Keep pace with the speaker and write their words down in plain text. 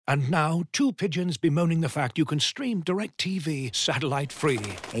And now, two pigeons bemoaning the fact you can stream DirecTV satellite-free.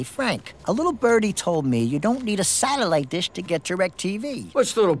 Hey, Frank, a little birdie told me you don't need a satellite dish to get DirecTV.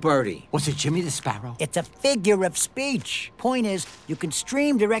 What's little birdie? Was it Jimmy the Sparrow? It's a figure of speech. Point is, you can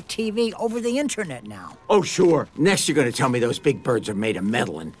stream DirecTV over the internet now. Oh, sure. Next you're gonna tell me those big birds are made of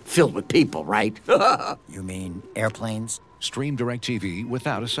metal and filled with people, right? You mean airplanes? Stream DirecTV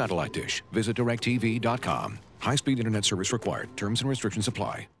without a satellite dish. Visit DirecTV.com. High-speed internet service required. Terms and restrictions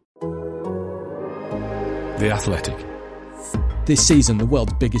apply. The Athletic. This season, the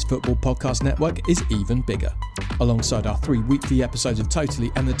world's biggest football podcast network is even bigger. Alongside our 3 weekly episodes of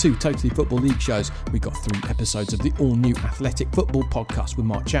Totally and the 2 Totally Football League shows, we got 3 episodes of the all-new Athletic Football Podcast with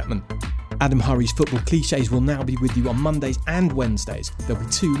Mark Chapman. Adam Hurrey's Football Clichés will now be with you on Mondays and Wednesdays. There'll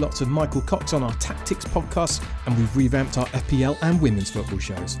be 2 lots of Michael Cox on our Tactics podcast, and we've revamped our FPL and women's football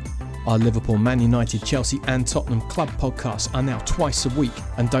shows. Our Liverpool, Man United, Chelsea and Tottenham club podcasts are now twice a week.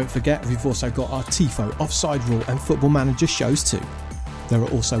 And don't forget, we've also got our Tifo, Offside Rule and Football Manager shows too. There are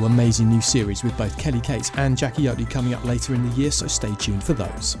also amazing new series with both Kelly Cates and Jackie Oatley coming up later in the year, so stay tuned for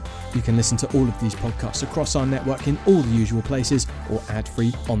those. You can listen to all of these podcasts across our network in all the usual places or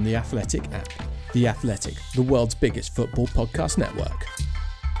ad-free on the Athletic app. The Athletic, the world's biggest football podcast network.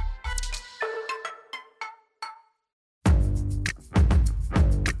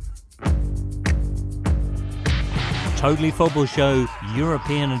 Totally Football Show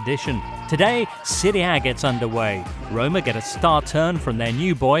European edition. Today, Serie A gets underway. Roma get a star turn from their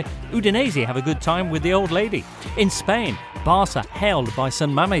new boy. Udinese have a good time with the old lady. In Spain, Barca hailed by San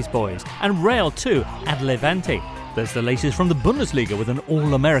Mamés boys, and Real too at Levante. There's the latest from the Bundesliga with an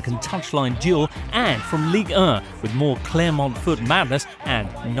all-American touchline duel, and from Ligue 1 with more Clermont foot madness and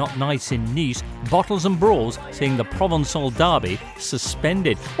not nice in Nice, bottles and brawls seeing the Provençal derby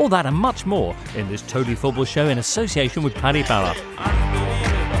suspended. All that and much more in this Totally Football Show in association with Paddy Power.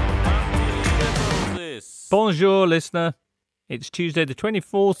 Bonjour, listener. It's Tuesday the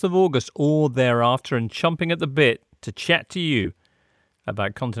 24th of August or thereafter, and chomping at the bit to chat to you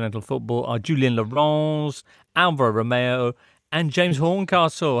about continental football are Julien Laurens, Alvaro Romeo and James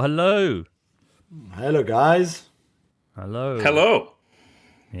Horncastle. Hello. Hello, guys. Hello. Hello.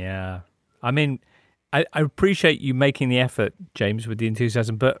 Yeah. I mean, I appreciate you making the effort, James, with the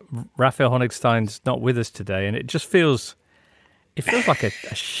enthusiasm, but Raphael Honigstein's not with us today, and it just feels like a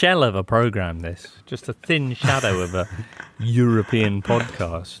shell of a program, this. Just a thin shadow of a European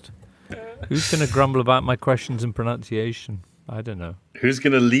podcast. Who's going to grumble about my questions and pronunciation? I don't know. Who's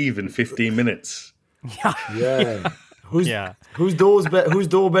going to leave in 15 minutes? Yeah. Whose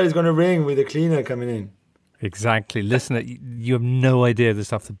doorbell is going to ring with the cleaner coming in? Exactly. Listener, you have no idea the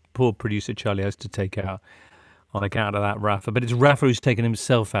stuff the poor producer Charlie has to take out on account of that Rafa. But it's Rafa who's taken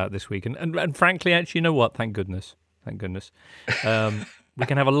himself out this week. And frankly, actually, you know what? Thank goodness. We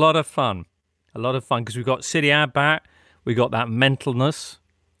can have a lot of fun. Because we've got Serie A back. We got that mentalness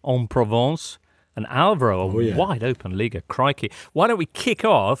en Provence. And Alvaro, wide open Liga. Crikey. Why don't we kick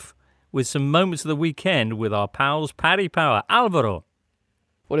off with some moments of the weekend with our pals Paddy Power. Alvaro.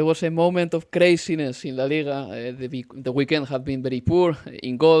 Well, it was a moment of craziness in La Liga. The weekend had been very poor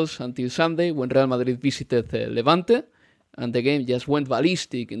in goals until Sunday when Real Madrid visited Levante. And the game just went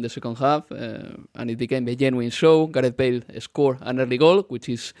ballistic in the second half, and it became a genuine show. Gareth Bale scored an early goal, which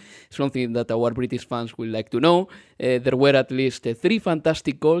is something that our British fans will like to know. There were at least 3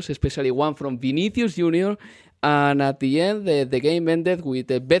 fantastic goals, especially one from Vinicius Junior. And at the end, the game ended with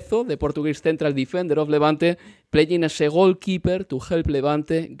Bezo, the Portuguese central defender of Levante, playing as a goalkeeper to help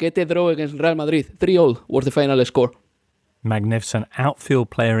Levante get a draw against Real Madrid. 3-3 was the final score. Magnificent outfield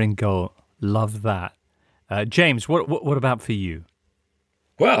player in goal. Love that. James, what about for you?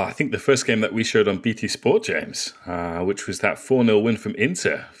 Well, I think the first game that we showed on BT Sport, James, which was that 4-0 win from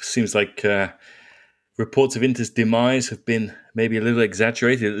Inter. Seems like reports of Inter's demise have been maybe a little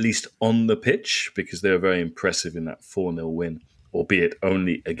exaggerated, at least on the pitch, because they were very impressive in that 4-0 win, albeit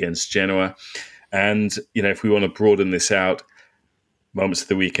only against Genoa. And, if we want to broaden this out, moments of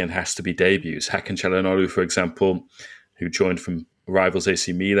the weekend has to be debuts. Hakan Çalhanoğlu, for example, who joined from rivals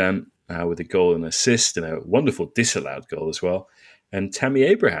AC Milan, with a goal and assist and a wonderful disallowed goal as well. And Tammy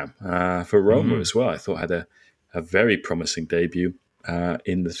Abraham for Roma as well. I thought had a very promising debut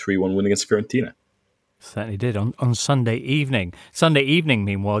in the 3-1 win against Fiorentina. Certainly did on Sunday evening. Sunday evening,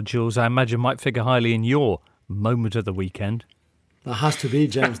 meanwhile, Jules, I imagine might figure highly in your moment of the weekend. That has to be,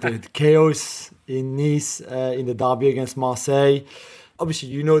 James. The chaos in Nice in the derby against Marseille. Obviously,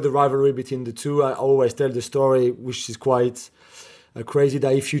 you know the rivalry between the two. I always tell the story, which is quite crazy,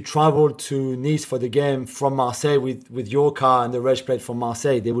 that if you travel to Nice for the game from Marseille with your car and the reg plate from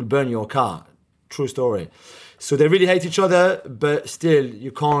Marseille, they will burn your car. True story. So they really hate each other, but still,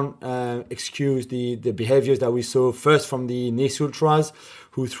 you can't excuse the behaviors that we saw first from the Nice Ultras,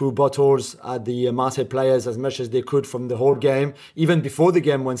 who threw bottles at the Marseille players as much as they could from the whole game. Even before the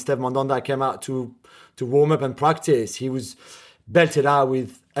game, when Steve Mandanda came out to warm up and practice, he was belted out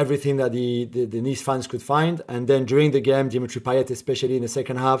with everything that the Nice fans could find. And then during the game, Dimitri Payet, especially in the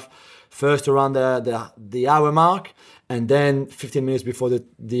second half, first around the hour mark, and then 15 minutes before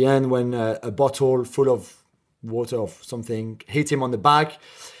the end, when a bottle full of water or something hit him on the back,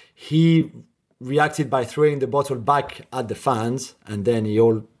 he reacted by throwing the bottle back at the fans, and then he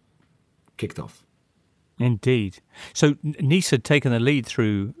all kicked off. Indeed. So Nice had taken the lead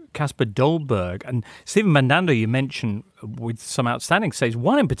through Kasper Dolberg, and Steven Mandanda you mentioned with some outstanding saves,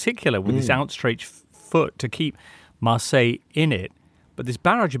 one in particular with his outstretched foot to keep Marseille in it. But this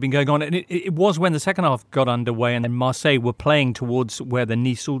barrage had been going on, and it was when the second half got underway and then Marseille were playing towards where the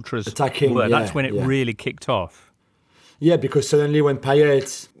Nice Ultras attacking, were. That's when it really kicked off. Yeah, because suddenly when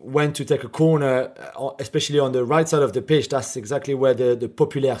Payet went to take a corner, especially on the right side of the pitch, that's exactly where the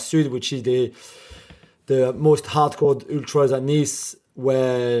Populaire Sud, which is the most hardcore ultras at Nice,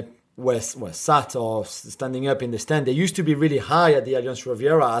 were sat or standing up in the stand. They used to be really high at the Allianz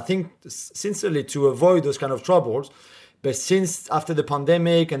Riviera, I think sincerely to avoid those kind of troubles. But since after the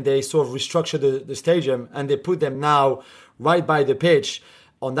pandemic and they sort of restructured the stadium and they put them now right by the pitch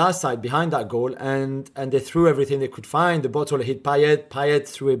on that side behind that goal, and they threw everything they could find. The bottle hit Payet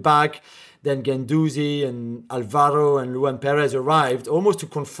threw it back. Then Guendouzi and Alvaro and Luan Perez arrived almost to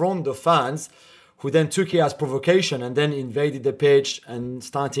confront the fans, who then took it as provocation and then invaded the pitch and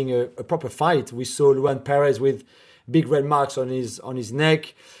starting a proper fight. We saw Luan Perez with big red marks on his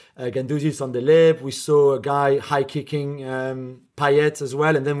neck. Guendouzi's on the lip. We saw a guy high kicking Payet as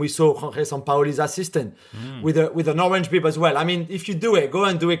well, and then we saw Jorge Sampaoli's assistant with an orange bib as well. I mean, if you do it, go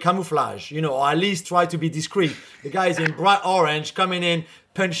and do it camouflage, or at least try to be discreet. The guy's in bright orange coming in,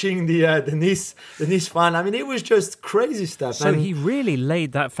 punching the Nice fan. I mean, it was just crazy stuff. So he really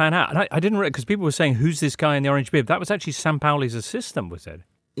laid that fan out. And I didn't realize, because people were saying, who's this guy in the orange bib? That was actually Sampaoli's assistant, was it?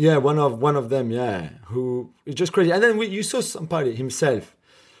 Yeah, one of them, yeah. Who is just crazy. And then you saw Sampaoli himself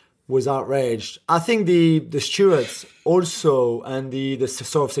was outraged. I think the stewards also and the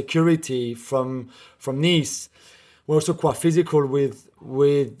sort of security from Nice were also quite physical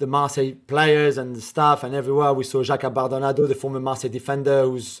with the Marseille players and the staff and everywhere. We saw Jacques Abardonado, the former Marseille defender,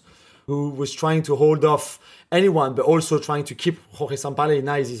 who was trying to hold off anyone, but also trying to keep Jorge Sampaoli,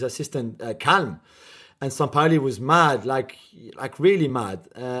 now his assistant, calm. And Sampaoli was mad, like really mad,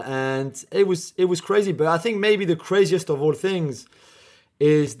 and it was crazy. But I think maybe the craziest of all things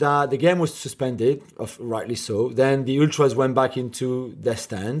is that the game was suspended, rightly so. Then the Ultras went back into their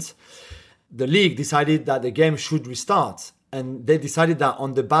stands. The league decided that the game should restart. And they decided that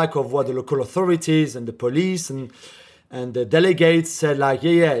on the back of what the local authorities and the police and the delegates said,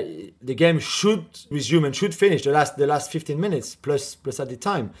 the game should resume and should finish the last 15 minutes plus at the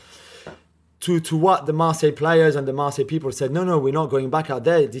time. To what the Marseille players and the Marseille people said, no, we're not going back out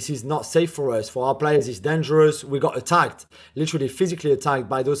there. This is not safe for us. For our players, it's dangerous. We got attacked, literally physically attacked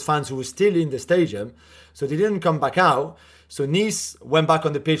by those fans who were still in the stadium. So they didn't come back out. So Nice went back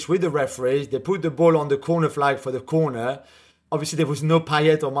on the pitch with the referees. They put the ball on the corner flag for the corner. Obviously, there was no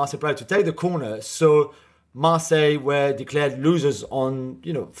Payet or Marseille player to take the corner. So Marseille were declared losers on,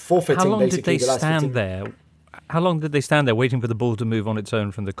 forfeiting basically the last 15 minutes. How long did they stand there? How long did they stand there waiting for the ball to move on its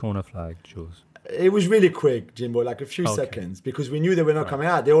own from the corner flag, Jules? It was really quick, Jimbo, like a few seconds, because we knew they were not coming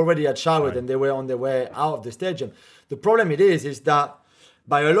out. They already had showered and they were on their way out of the stadium. The problem is that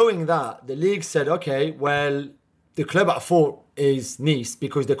by allowing that, the league said, okay, well, the club at fault is Nice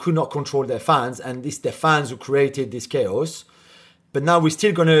because they could not control their fans, and it's the fans who created this chaos. But now we're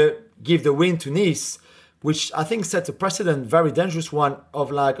still going to give the win to Nice, which I think sets a precedent, very dangerous one,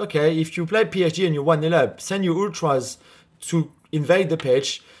 of okay, if you play PSG and you're 1-0 up, send your Ultras to invade the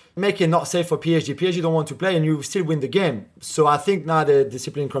pitch, make it not safe for PSG. PSG don't want to play and you still win the game. So I think now the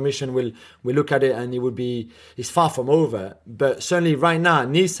Discipline Commission will look at it and it's far from over. But certainly right now,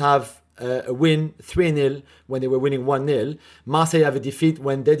 Nice have a win 3-0 when they were winning 1-0. Marseille have a defeat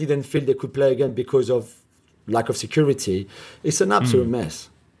when they didn't feel they could play again because of lack of security. It's an absolute mess.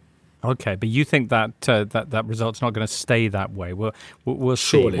 Okay, but you think that result's not going to stay that way? We'll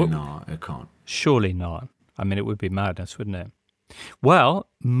Surely see. not. It can't. Surely not. I mean, it would be madness, wouldn't it? Well,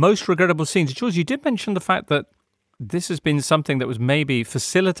 most regrettable scenes. Jules, you did mention the fact that this has been something that was maybe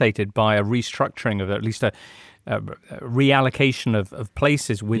facilitated by a restructuring of at least a reallocation of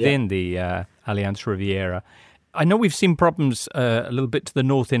places within the Allianz Riviera. I know we've seen problems a little bit to the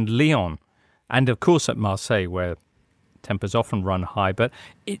north in Lyon and, of course, at Marseille, where tempers often run high. But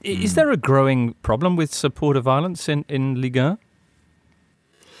is there a growing problem with supporter violence in Ligue 1?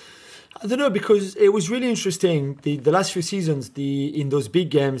 I don't know, because it was really interesting the last few seasons, in those big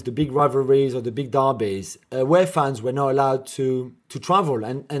games, the big rivalries or the big derbies, where fans were not allowed to travel,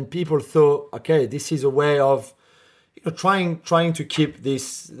 and people thought, okay, this is a way of trying to keep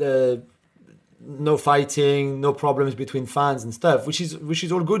this no fighting, no problems between fans and stuff, which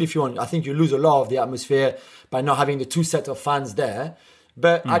is all good if you want. I think you lose a lot of the atmosphere by not having the two sets of fans there,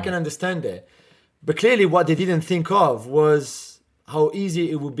 but I can understand it. But clearly, what they didn't think of was how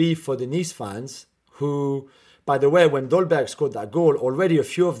easy it would be for the Nice fans, who, by the way, when Dolberg scored that goal, already a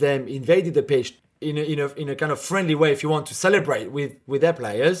few of them invaded the pitch in a kind of friendly way, if you want, to celebrate with their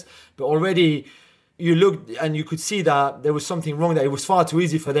players. But already you looked and you could see that there was something wrong, that it was far too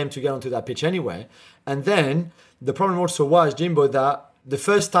easy for them to get onto that pitch anyway. And then the problem also was, Jimbo, that the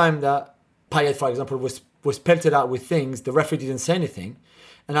first time that Payet, for example, was pelted out with things, the referee didn't say anything.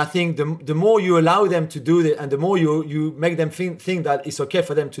 And I think the more you allow them to do it, and the more you make them think that it's okay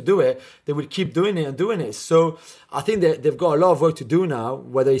for them to do it, they will keep doing it and doing it. So I think that they've got a lot of work to do now,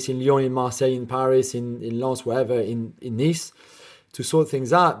 whether it's in Lyon, in Marseille, in Paris, in Lens, wherever, in Nice, to sort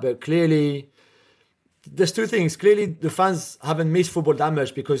things out. But clearly, there's two things. Clearly, the fans haven't missed football that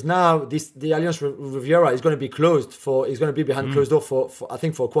much, because now the Allianz Riviera is going to be closed is going to be behind closed door for I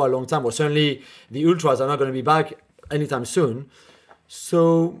think for quite a long time. Or certainly the Ultras are not going to be back anytime soon.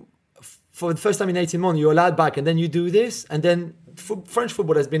 So for the first time in 18 months, you're allowed back, and then you do this. And then French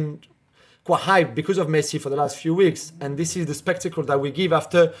football has been quite hyped because of Messi for the last few weeks. And this is the spectacle that we give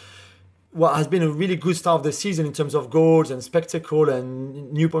after what has been a really good start of the season in terms of goals and spectacle and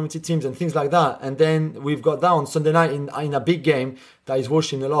new promoted teams and things like that. And then we've got that on Sunday night in a big game that is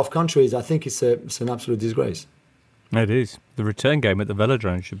watched in a lot of countries. I think it's an absolute disgrace. It is. The return game at the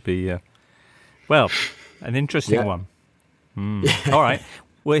Velodrome should be, an interesting one. All right.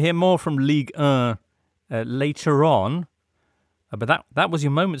 We'll hear more from Ligue 1 later on. But that was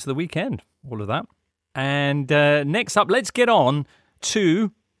your moments of the weekend, all of that. And next up, let's get on to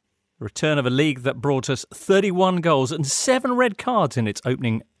the return of a league that brought us 31 goals and 7 red cards in its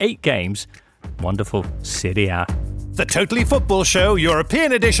opening 8 games. Wonderful Serie A. The Totally Football Show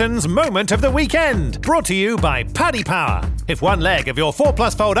European Edition's Moment of the Weekend. Brought to you by Paddy Power. If one leg of your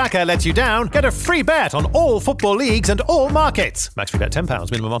 4+ fold ACCA lets you down, get a free bet on all football leagues and all markets. Max free bet £10,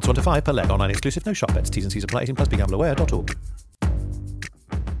 minimum odds 1 to 5 per leg. Online exclusive, no shop bets. T's and C's apply. 18+, begambleaware.org.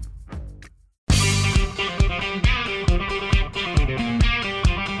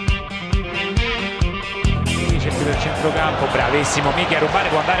 Del centrocampo, bravissimo Miki a rubare,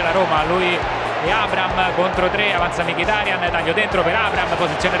 può andare la Roma, lui e Abram contro 3, avanza Mkhitaryan, taglio dentro per Abram,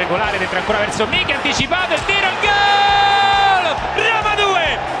 posizione regolare, dentro ancora verso Miki, anticipato, il tiro, gol! Roma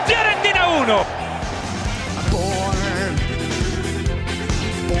 2, Fiorentina 1.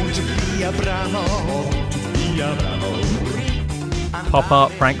 Pop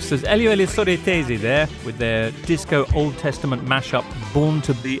art pranksters Elio e le Sorietesi there with their disco Old Testament mashup Born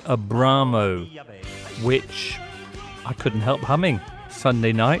to be Abramo, which I couldn't help humming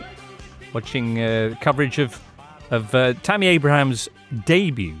Sunday night, watching coverage of Tammy Abraham's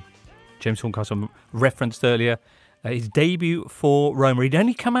debut. James Horncastle referenced earlier his debut for Roma. He'd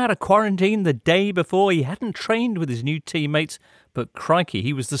only come out of quarantine the day before. He hadn't trained with his new teammates, but crikey,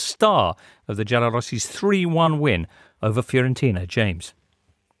 he was the star of the Giallorossi's 3-1 win over Fiorentina. James.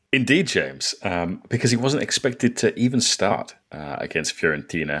 Indeed, James, because he wasn't expected to even start against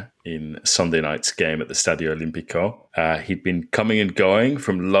Fiorentina in Sunday night's game at the Stadio Olimpico. He'd been coming and going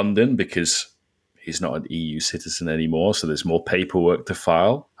from London because he's not an EU citizen anymore, so there's more paperwork to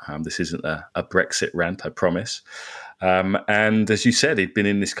file. This isn't a Brexit rant, I promise. And as you said, he'd been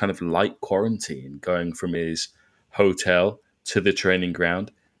in this kind of light quarantine, going from his hotel to the training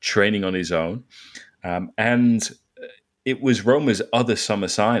ground, training on his own. And it was Roma's other summer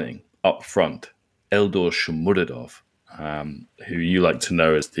signing up front, Eldor Shomurodov, who you like to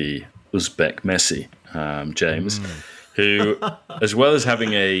know as the Uzbek Messi, James, who, as well as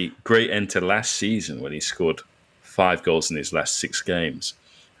having a great end to last season when he scored 5 goals in his last 6 games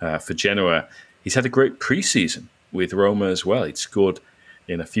for Genoa, he's had a great pre-season with Roma as well. He'd scored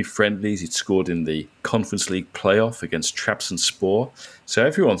in a few friendlies. He'd scored in the Conference League playoff against Trabzonspor. So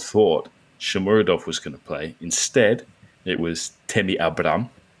everyone thought Shomurodov was going to play. Instead, it was Tammy Abraham,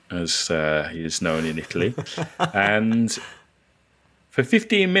 as he is known in Italy. And for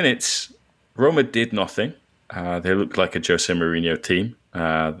 15 minutes, Roma did nothing. They looked like a Jose Mourinho team.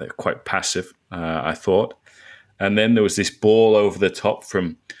 They're quite passive, I thought. And then there was this ball over the top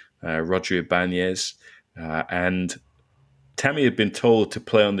from Roger Ibanez. And Tammy had been told to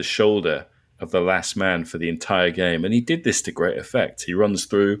play on the shoulder of the last man for the entire game. And he did this to great effect. He runs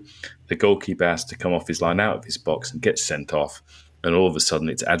through, the goalkeeper has to come off his line out of his box and gets sent off. And all of a sudden,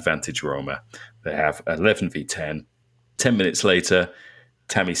 it's advantage Roma. They have 11 v 10. 10 minutes later,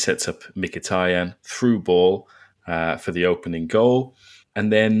 Tammy sets up Mkhitaryan through ball for the opening goal.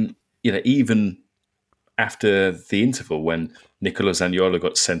 And then, even after the interval, when Nicolo Zaniolo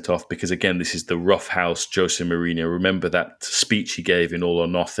got sent off, because again, this is the roughhouse Jose Mourinho. Remember that speech he gave in All or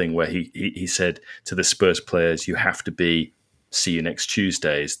Nothing, where he said to the Spurs players, you have to be, see you next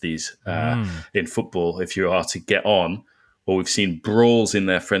Tuesdays. These in football, if you are to get on. Well, we've seen brawls in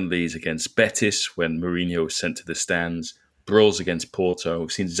their friendlies against Betis when Mourinho was sent to the stands, brawls against Porto.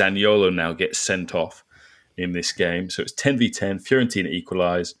 We've seen Zaniolo now get sent off in this game. So it's 10 v 10, Fiorentina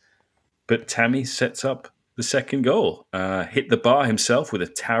equalise, but Tammy sets up the second goal, hit the bar himself with a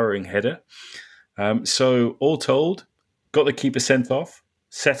towering header. So all told, got the keeper sent off,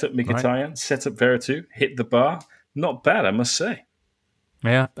 set up Mkhitaryan, set up Veretout, hit the bar. Not bad, I must say.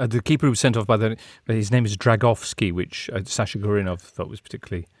 Yeah, the keeper was sent off his name is Dragowski, which Sasha Gorinov thought was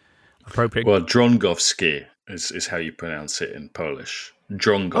particularly appropriate. Well, Drongowski is how you pronounce it in Polish.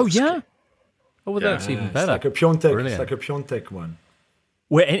 Drongowski. Oh, yeah? Oh, well, that's even better. It's like a Piontek one.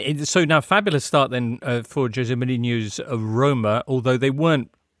 Well, so now, fabulous start then for Jose Mourinho's Roma, although they weren't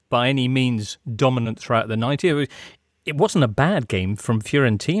by any means dominant throughout the 90s. It wasn't a bad game from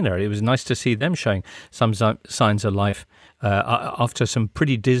Fiorentina. It was nice to see them showing some signs of life after some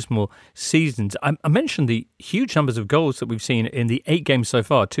pretty dismal seasons. I mentioned the huge numbers of goals that we've seen in the 8 games so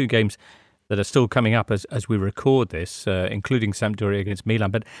far, 2 games that are still coming up as we record this, including Sampdoria against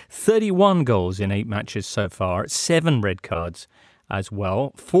Milan, but 31 goals in 8 matches so far, 7 red cards as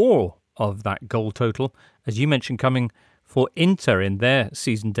well. 4 of that goal total, as you mentioned, coming for Inter in their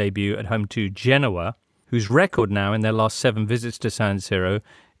season debut at home to Genoa, whose record now in their last 7 visits to San Siro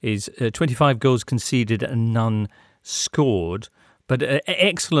is 25 goals conceded and none scored. But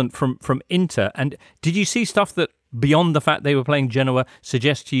excellent from Inter. And did you see stuff that, beyond the fact they were playing Genoa,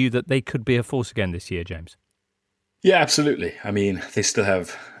 suggests to you that they could be a force again this year, James? Yeah, absolutely. I mean, they still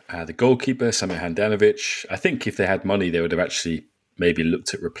have the goalkeeper, Samir Handanovic. I think if they had money, they would have actually maybe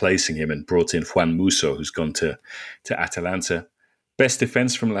looked at replacing him and brought in Juan Musso, who's gone to Atalanta. Best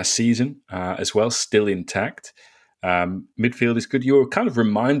defence from last season as well, still intact. Midfield is good. You're kind of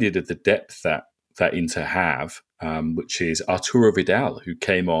reminded of the depth that Inter have, which is Arturo Vidal, who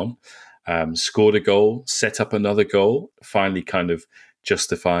came on, scored a goal, set up another goal, finally kind of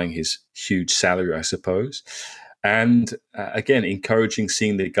justifying his huge salary, I suppose. And again, encouraging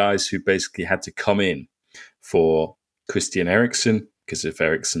seeing the guys who basically had to come in for Christian Eriksen because of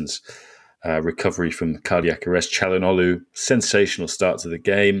Eriksen's recovery from cardiac arrest. Çalhanoğlu, sensational start to the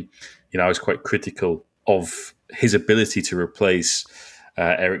game. I was quite critical of his ability to replace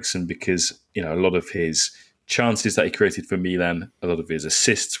Eriksen because, a lot of his chances that he created for Milan, a lot of his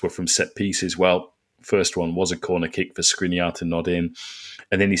assists were from set pieces. Well, first one was a corner kick for Skriniar to nod in.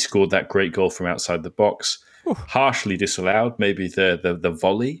 And then he scored that great goal from outside the box. Harshly disallowed, maybe the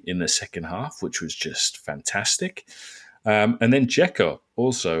volley in the second half, which was just fantastic. And then Dzeko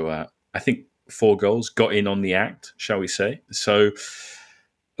also, I think 4 goals, got in on the act, shall we say. So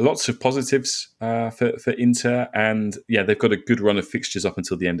lots of positives for Inter. And yeah, they've got a good run of fixtures up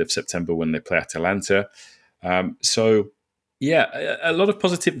until the end of September when they play Atalanta. So yeah, a lot of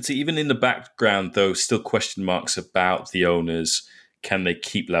positivity, even in the background, though, still question marks about the owners. Can they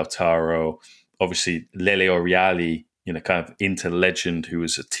keep Lautaro? Obviously, Lele Oriali, kind of Inter legend who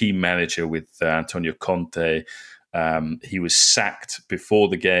was a team manager with Antonio Conte. He was sacked before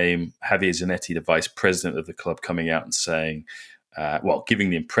the game. Javier Zanetti, the vice president of the club, coming out and saying,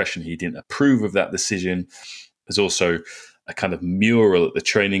 giving the impression he didn't approve of that decision. There's also a kind of mural at the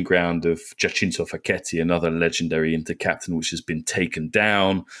training ground of Giacinto Facchetti, another legendary Inter captain, which has been taken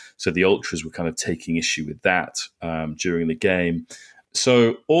down. So the ultras were kind of taking issue with that during the game.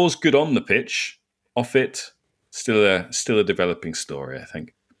 So all's good on the pitch. Off it, still a developing story, I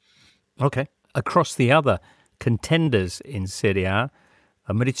think. Okay. Across the other contenders in Serie A,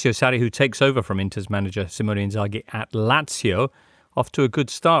 Maurizio Sarri, who takes over from Inter's manager Simone Inzaghi at Lazio, off to a good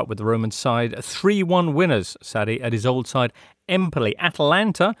start with the Roman side. 3-1 winners, Sarri, at his old side, Empoli.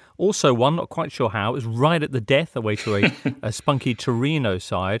 Atalanta also won, not quite sure how. It was right at the death away to a spunky Torino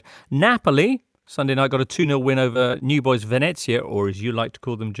side. Napoli, Sunday night, got a 2-0 win over new boys Venezia, or as you like to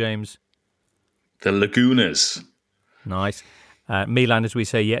call them, James, the Lagunas. Nice. Milan, as we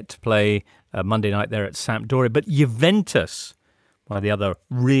say, yet to play Monday night there at Sampdoria. But Juventus, one of the other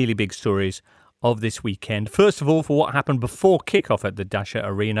really big stories of this weekend. First of all, for what happened before kickoff at the Dacia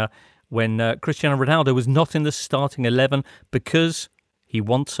Arena when Cristiano Ronaldo was not in the starting 11 because He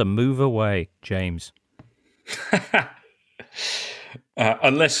wants a move away, James.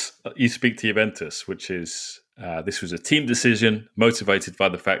 Unless you speak to Juventus, which is this was a team decision motivated by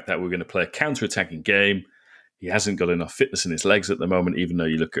the fact that we're going to play a counter-attacking game. He hasn't got enough fitness in his legs at the moment, even though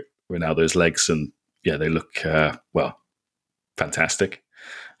you look at Ronaldo's legs and, yeah, they look, fantastic.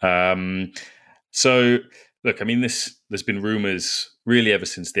 So, look, I mean, there's been rumours really ever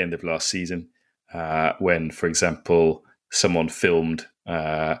since the end of last season when, for example, someone filmed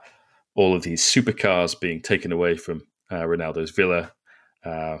all of these supercars being taken away from Ronaldo's villa.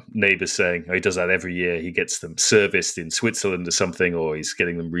 Neighbours saying he does that every year. He gets them serviced in Switzerland or something, or he's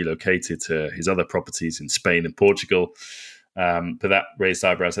getting them relocated to his other properties in Spain and Portugal. But that raised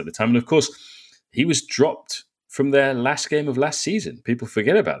eyebrows at the time. And of course, he was dropped from their last game of last season. People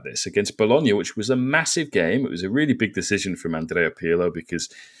forget about this against Bologna, which was a massive game. It was a really big decision from Andrea Pirlo because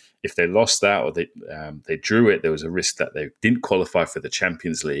if they lost that or they drew it, there was a risk that they didn't qualify for the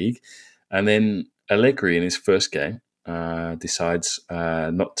Champions League. And then Allegri in his first game decides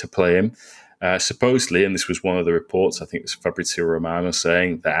not to play him. Supposedly, and this was one of the reports, I think it was Fabrizio Romano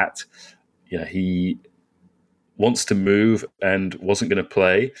saying that he wants to move and wasn't going to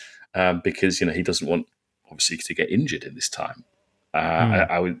play because he doesn't want obviously to get injured in this time.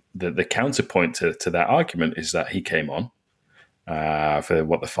 The counterpoint to that argument is that he came on for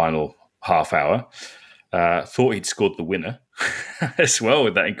the final half hour, thought he'd scored the winner as well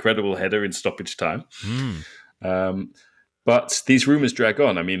with that incredible header in stoppage time. But these rumours drag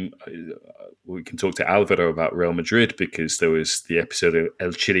on. I mean, we can talk to Alvaro about Real Madrid because there was the episode of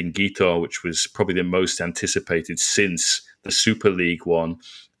El Chiringuito, which was probably the most anticipated since the Super League one,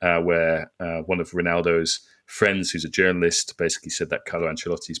 where one of Ronaldo's friends, who's a journalist, basically said that Carlo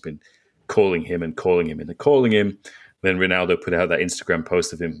Ancelotti's been calling him. Then Ronaldo put out that Instagram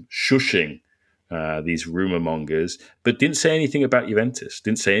post of him shushing these rumour mongers, but didn't say anything about Juventus,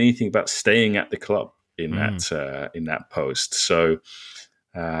 didn't say anything about staying at the club in that post. So,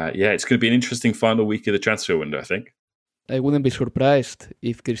 it's going to be an interesting final week of the transfer window, I think. I wouldn't be surprised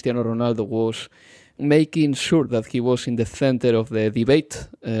if Cristiano Ronaldo was making sure that he was in the center of the debate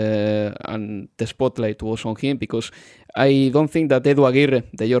and the spotlight was on him, because I don't think that Edu Aguirre,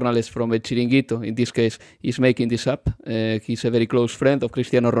 the journalist from El Chiringuito, in this case, is making this up. He's a very close friend of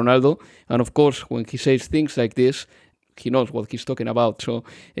Cristiano Ronaldo, and of course, when he says things like this, he knows what he's talking about. So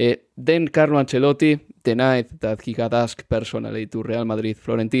then Carlo Ancelotti denied that he had asked personally to Real Madrid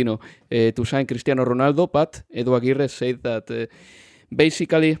Florentino to sign Cristiano Ronaldo, but Edu Aguirre said that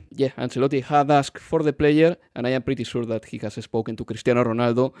basically, Ancelotti had asked for the player, and I am pretty sure that he has spoken to Cristiano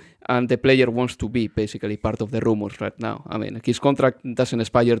Ronaldo, and the player wants to be basically part of the rumors right now. I mean, his contract doesn't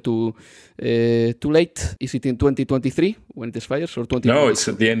expire too late. Is it in 2023 when it expires, or 2022? No, it's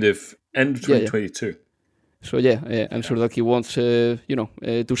at the end of 2022. Yeah. So I'm sure that he wants, to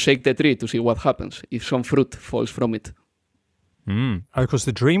shake the tree to see what happens if some fruit falls from it. Of course,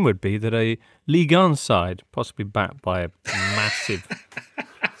 the dream would be that a Ligue 1 side, possibly backed by a massive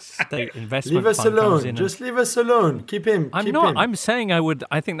state investment leave us fund, alone. Just leave us alone. Keep him. I'm saying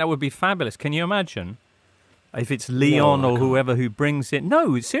I think that would be fabulous. Can you imagine if it's Lyon or whoever who brings it?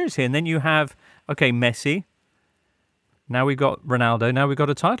 No, seriously. And then you have Messi. Now we got Ronaldo. Now we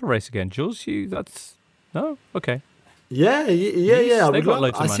got a title race again. Jules, no? Okay. Yeah.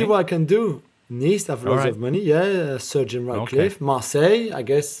 I see what I can do. Nice have loads of money. Yeah, Sir Jim Ratcliffe. Okay. Marseille, I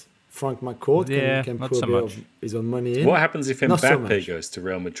guess Frank McCourt can put a bit of his own money in. What happens if Mbappe goes to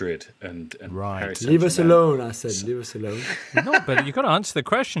Real Madrid and Paris? Leave us alone, I said. Leave us alone. No, but you've got to answer the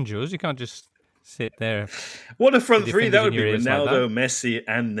question, Jules. You can't just sit there. What a front three that would be. Ronaldo, Messi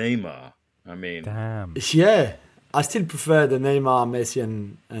and Neymar. I mean. Damn. Yeah. I still prefer the Neymar, Messi,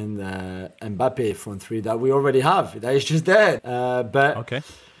 and Mbappe front three that we already have. That is just there. But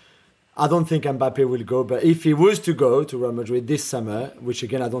I don't think Mbappe will go. But if he was to go to Real Madrid this summer, which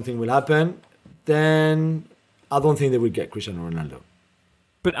again I don't think will happen, then I don't think they would get Cristiano Ronaldo.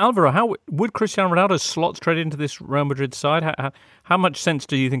 But Alvaro, how would Cristiano Ronaldo slot straight into this Real Madrid side? How much sense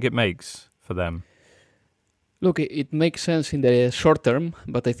do you think it makes for them? Look, it makes sense in the short term,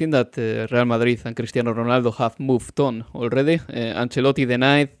 but I think that Real Madrid and Cristiano Ronaldo have moved on already. Ancelotti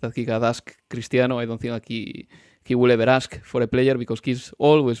denied that he had asked Cristiano. I don't think that he will ever ask for a player because he's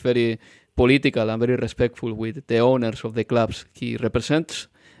always very political and very respectful with the owners of the clubs he represents.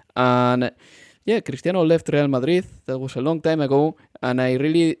 And Cristiano left Real Madrid. That was a long time ago, and I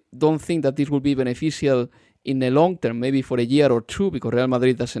really don't think that this will be beneficial in the long term, maybe for a year or two, because Real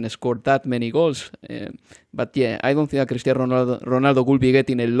Madrid doesn't score that many goals. But I don't think that Cristiano Ronaldo will be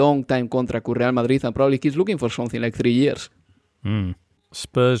getting a long-time contract with Real Madrid, and probably he's looking for something like 3 years.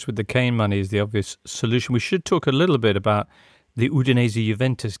 Spurs with the Kane money is the obvious solution. We should talk a little bit about the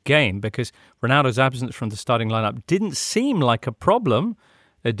Udinese-Juventus game, because Ronaldo's absence from the starting lineup didn't seem like a problem.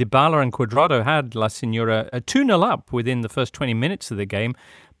 Dybala and Cuadrado had La Signora 2-0 up within the first 20 minutes of the game,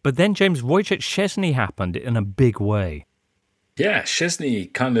 but then James Wojciech Szczesny happened in a big way. Yeah,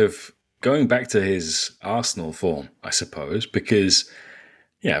 Szczesny kind of going back to his Arsenal form, I suppose, because,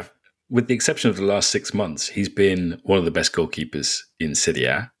 yeah, with the exception of the last 6 months, he's been one of the best goalkeepers in Serie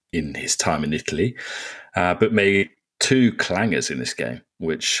A in his time in Italy, but made 2 clangers in this game,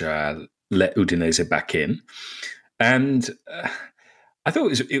 which let Udinese back in. And I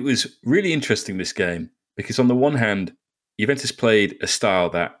thought it was really interesting, this game, because on the one hand, Juventus played a style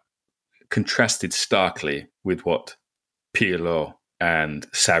that contrasted starkly with what Pirlo and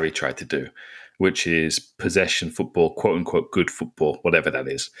Sarri tried to do, which is possession football, quote-unquote good football, whatever that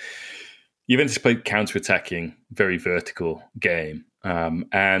is. Juventus played counter-attacking, very vertical game,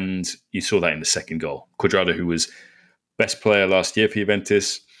 and you saw that in the second goal. Cuadrado, who was best player last year for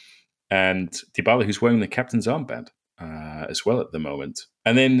Juventus, and Dybala, who's wearing the captain's armband as well at the moment.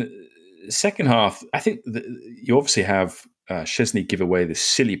 And then second half, I think you obviously have Szczesny give away this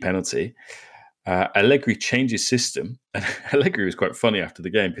silly penalty. Allegri changed his system. And Allegri was quite funny after the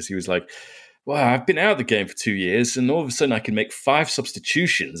game because he was like, well, I've been out of the game for 2 years and all of a sudden I can make 5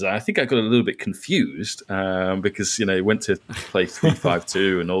 substitutions. I think I got a little bit confused because, he went to play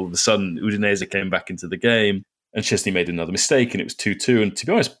 3-5-2 and all of a sudden Udinese came back into the game and Szczesny made another mistake and it was 2-2. And to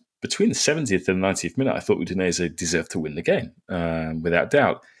be honest, between the 70th and 90th minute, I thought Udinese deserved to win the game, without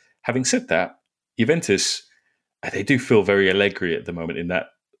doubt. Having said that, Juventus, they do feel very Allegri at the moment in that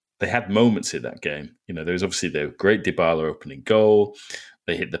they had moments in that game. There was obviously the great Dybala opening goal.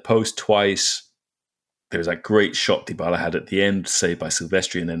 They hit the post twice. There was that great shot Dybala had at the end, saved by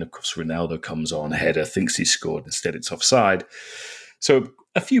Silvestri. And then, of course, Ronaldo comes on, header, thinks he scored. Instead, it's offside. So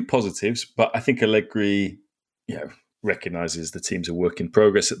a few positives, but I think Allegri, recognises the team's a work in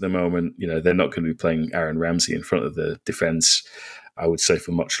progress at the moment. They're not going to be playing Aaron Ramsey in front of the defence, I would say,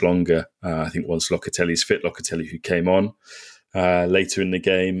 for much longer. I think once Locatelli's fit, Locatelli, who came on later in the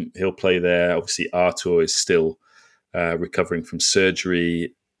game, he'll play there. Obviously, Artur is still recovering from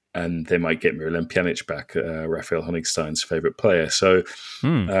surgery, and they might get Miralem Pjanic back, Raphael Honigstein's favourite player. So,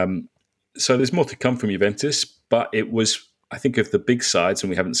 so there's more to come from Juventus, but it was, I think, of the big sides,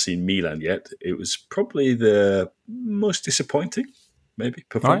 and we haven't seen Milan yet, it was probably the most disappointing, maybe,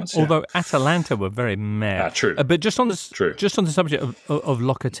 performance. Right. Although Atalanta were very meh. True. But just on the subject of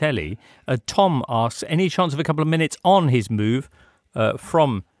Locatelli, Tom asks, any chance of a couple of minutes on his move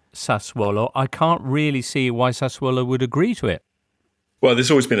from Sassuolo? I can't really see why Sassuolo would agree to it. Well,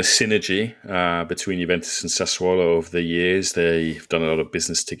 there's always been a synergy between Juventus and Sassuolo over the years. They've done a lot of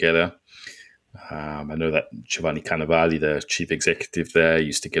business together. I know that Giovanni Cannavali, the chief executive there,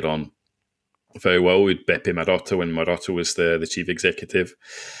 used to get on very well with Beppe Marotta when Marotta was the chief executive.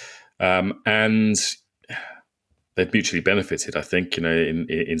 And they've mutually benefited, I think,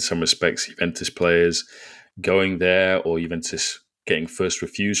 in some respects, Juventus players going there or Juventus getting first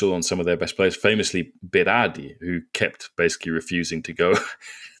refusal on some of their best players. Famously, Berardi, who kept basically refusing to go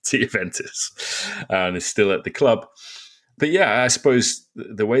to Juventus and is still at the club. But yeah, I suppose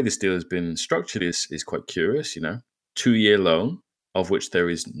the way this deal has been structured is quite curious, 2-year loan, of which there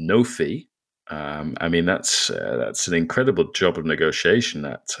is no fee. I mean, that's an incredible job of negotiation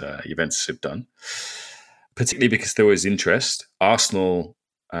that Juventus have done, particularly because there was interest. Arsenal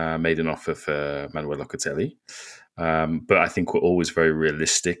made an offer for Manuel Locatelli, but I think we're always very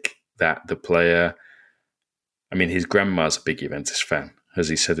realistic that the player, his grandma's a big Juventus fan, as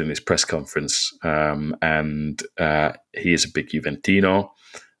he said in his press conference, and he is a big Juventino.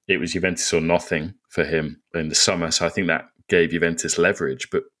 It was Juventus or nothing for him in the summer, so I think that gave Juventus leverage.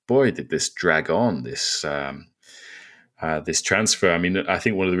 But boy, did this drag on, this transfer. I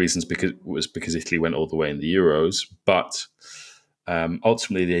think one of the reasons was because Italy went all the way in the Euros, but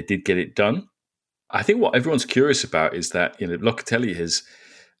ultimately they did get it done. I think what everyone's curious about is that Locatelli has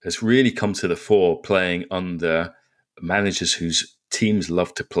really come to the fore playing under managers whose teams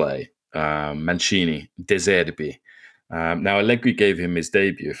love to play. Mancini, De Zerbi. Now Allegri gave him his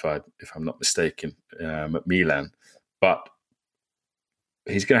debut, if I'm not mistaken, at Milan, but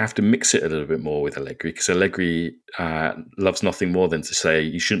he's going to have to mix it a little bit more with Allegri, because Allegri loves nothing more than to say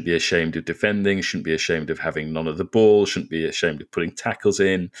you shouldn't be ashamed of defending, you shouldn't be ashamed of having none of the ball, shouldn't be ashamed of putting tackles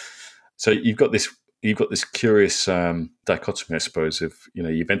in. So you've got this curious dichotomy, I suppose, of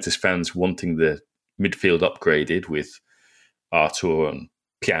Juventus fans wanting the midfield upgraded with Artur and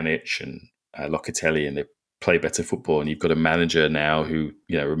Pjanic and Locatelli, and they play better football. And you've got a manager now who,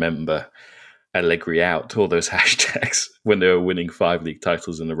 remember Allegri out, all those hashtags when they were winning 5 league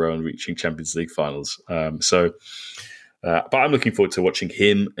titles in a row and reaching Champions League finals. So But I'm looking forward to watching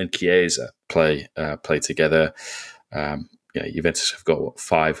him and Chiesa play together. Juventus have got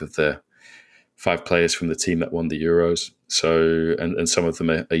five players from the team that won the Euros. So, and some of them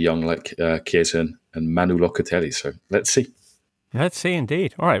are young, like Chiesa and Manu Locatelli. So let's see. Let's see,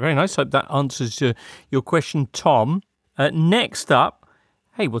 indeed. All right, very nice. Hope that answers your question, Tom. Next up,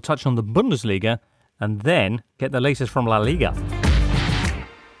 we'll touch on the Bundesliga and then get the latest from La Liga.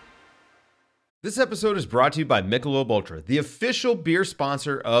 This episode is brought to you by Michelob Ultra, the official beer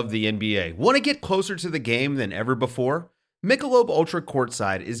sponsor of the NBA. Want to get closer to the game than ever before? Michelob Ultra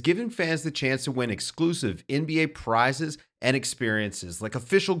Courtside is giving fans the chance to win exclusive NBA prizes and experiences like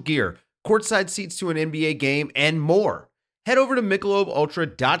official gear, courtside seats to an NBA game, and more. Head over to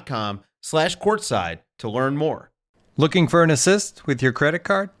MichelobUltra.com/courtside to learn more. Looking for an assist with your credit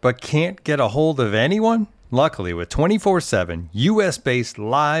card but can't get a hold of anyone? Luckily, with 24/7 US-based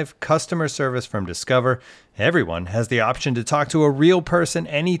live customer service from Discover, everyone has the option to talk to a real person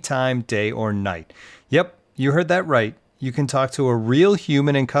anytime, day or night. Yep, you heard that right. You can talk to a real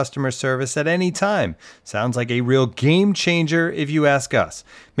human in customer service at any time. Sounds like a real game changer if you ask us.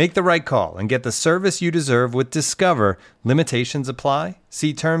 Make the right call and get the service you deserve with Discover. Limitations apply.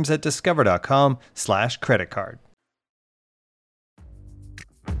 See terms at discover.com/creditcard.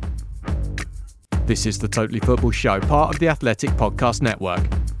 This is the Totally Football Show, part of the Athletic Podcast Network.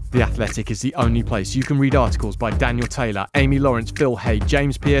 The Athletic is the only place you can read articles by Daniel Taylor, Amy Lawrence, Phil Hay,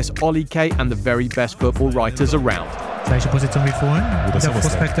 James Pearce, Ollie Kay and the very best football writers around. Gleiche Position wie vorhin, wie der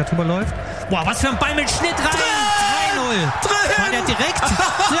Prospekt da drüber läuft. Boah, was für ein Ball mit Schnitt rein! 3-0! War der direkt?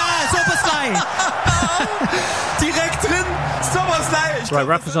 Ja, Soboslai! Direkt drin! Soboslai! Right,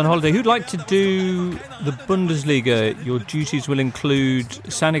 Rafa's on holiday. Who'd like to do the Bundesliga? Your duties will include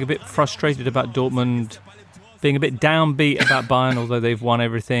sounding a bit frustrated about Dortmund, being a bit downbeat about Bayern, although they've won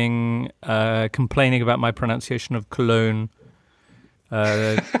everything, complaining about my pronunciation of Cologne,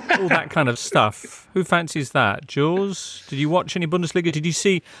 all that kind of stuff. Who fancies that? Jules, did you watch any Bundesliga? Did you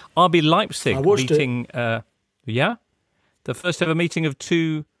see RB Leipzig beating... the first ever meeting of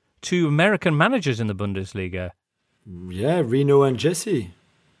two American managers in the Bundesliga? Yeah, Reno and Jesse,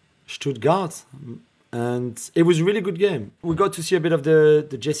 Stuttgart. And it was a really good game. We got to see a bit of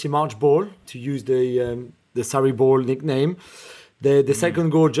the Jesse March ball, to use the Sarri ball nickname. The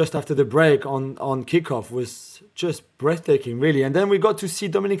second goal just after the break on kickoff was just breathtaking, really. And then we got to see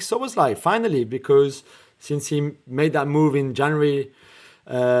Dominik Szoboszlai finally, because since he made that move in January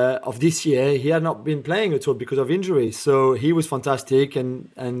of this year, he had not been playing at all because of injury. So he was fantastic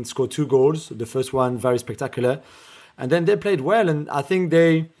and scored 2 goals. The first one very spectacular, and then they played well. And I think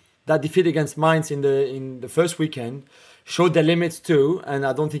that defeat against Mainz in the first weekend showed their limits too. And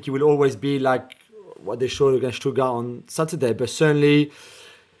I don't think it will always be like what they showed against Stuttgart on Saturday, but certainly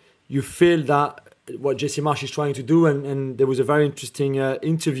you feel that what Jesse Marsch is trying to do, and there was a very interesting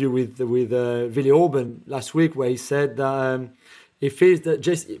interview with Willi Orban last week where he said that he feels that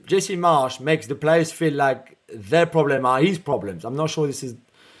Jesse Marsch makes the players feel like their problem are his problems. I'm not sure this is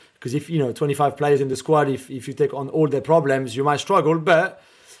because if 25 players in the squad, if you take on all their problems, you might struggle, but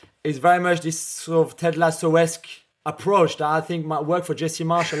it's very much this sort of Ted Lasso-esque approach that I think might work for Jesse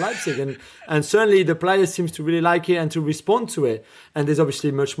Marsch at Leipzig, and certainly the players seems to really like it and to respond to it. And there's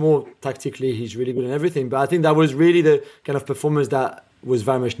obviously much more tactically, he's really good in everything, but I think that was really the kind of performance that was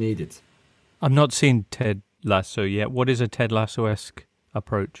very much needed. I've not seen Ted Lasso yet. What is a Ted Lasso-esque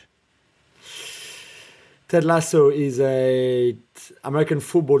approach? Ted Lasso is a American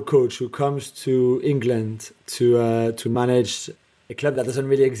football coach who comes to England to manage a club that doesn't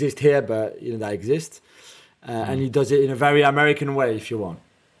really exist here, but that exists. And he does it in a very American way, if you want.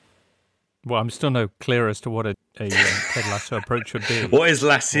 Well, I'm still no clear as to what a Ted Lasso approach would be. What is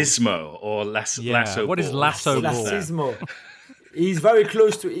Lassismo or Lasso ball? What is Lasso ball? Lassismo. He's very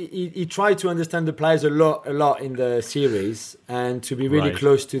close to... He tried to understand the players a lot in the series and to be really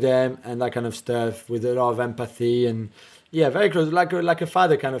close to them and that kind of stuff with a lot of empathy and, very close, like a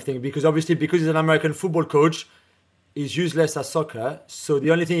father kind of thing. Because obviously, because he's an American football coach, he's useless at soccer. So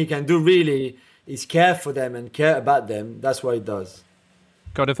the only thing he can do really is care for them and care about them. That's what he does.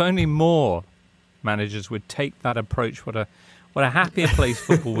 God, if only more managers would take that approach, what a happier place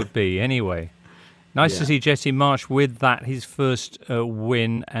football would be. Anyway, nice to see Jesse Marsch with that, his first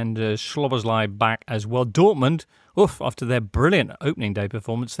win, and Szoboszlai back as well. Dortmund, after their brilliant opening day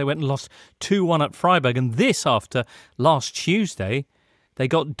performance, they went and lost 2-1 at Freiburg, and this after last Tuesday, they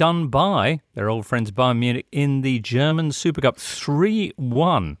got done by their old friends Bayern Munich in the German Super Cup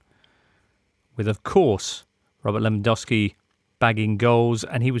 3-1. With, of course, Robert Lewandowski bagging goals,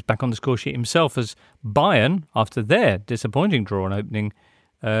 and he was back on the score sheet himself as Bayern, after their disappointing draw on opening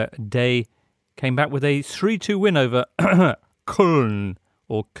day, came back with a 3-2 win over Cologne,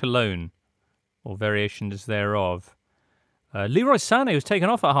 or variations thereof. Leroy Sané was taken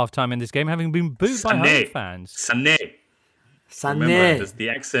off at halftime in this game, having been booed by home fans. Sané. Remember, there's the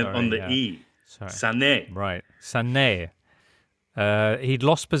accent on the E. Sorry. Sané. Right, Sané. He'd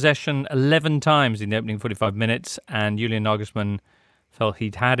lost possession 11 times in the opening 45 minutes, and Julian Nagelsmann felt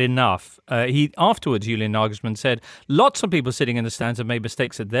he'd had enough. Afterwards, Julian Nagelsmann said, "Lots of people sitting in the stands have made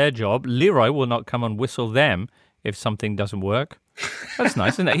mistakes at their job. Leroy will not come and whistle them if something doesn't work." That's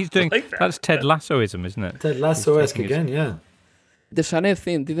nice, isn't it? He's doing that's Ted Lassoism, isn't it? Ted Lasso-esque again, yeah. The Sané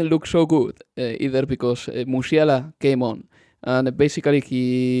thing didn't look so good either because Musiala came on. And basically,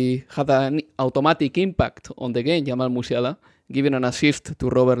 he had an automatic impact on the game, Jamal Musiala, giving an assist to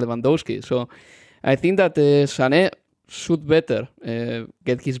Robert Lewandowski. So I think that Sané should better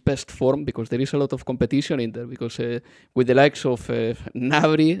get his best form because there is a lot of competition in there. Because with the likes of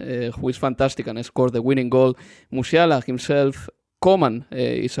Gnabry, who is fantastic and scored the winning goal, Musiala himself, Coman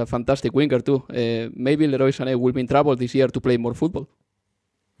is a fantastic winger too. Maybe Leroy Sané will be in trouble this year to play more football.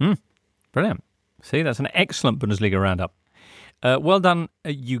 Brilliant. See, that's an excellent Bundesliga roundup. Well done,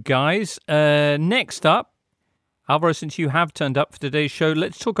 you guys. Next up, Alvaro, since you have turned up for today's show,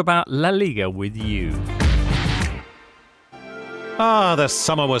 let's talk about La Liga with you. The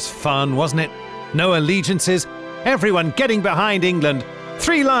summer was fun, wasn't it? No allegiances, everyone getting behind England,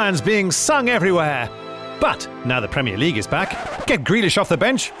 3 Lions being sung everywhere. But now the Premier League is back. Get Grealish off the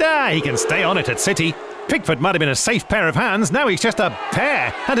bench. He can stay on it at City. Pickford might have been a safe pair of hands, now he's just a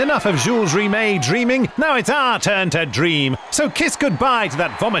pair. And enough of Jules Rimet dreaming, now it's our turn to dream. So kiss goodbye to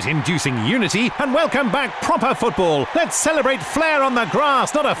that vomit-inducing unity and welcome back proper football. Let's celebrate flair on the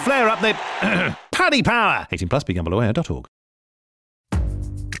grass, not a flare up the... Paddy Power. 18 plus, begambleaware.org.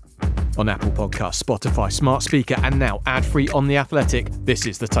 On Apple Podcasts, Spotify, Smart Speaker, and now ad-free on The Athletic, this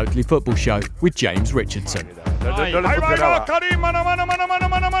is the Totally Football Show with James Richardson. Ahí va Karim, mano,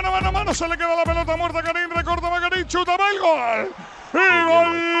 se le queda la pelota muerta, Karim, recórtame, Karim, chuta, va el gol. ¡Y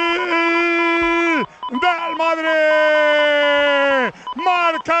gol del Madrid!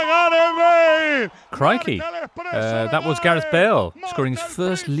 Marca Gareth Bale. Crikey, that was Gareth Bale scoring his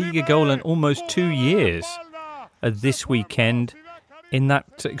first Liga goal in almost 2 years this weekend in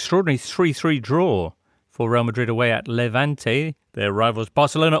that extraordinary 3-3 draw for Real Madrid away at Levante. Their rivals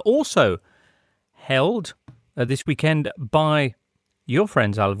Barcelona also held this weekend by your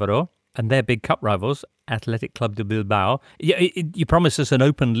friends, Alvaro, and their big cup rivals, Athletic Club de Bilbao. You promised us an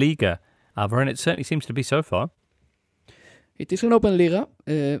open Liga, Alvaro, and it certainly seems to be so far. It is an open Liga,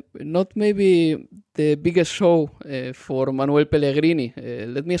 not maybe the biggest show for Manuel Pellegrini.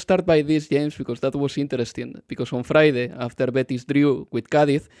 Let me start by this, James, because that was interesting. Because on Friday, after Betis drew with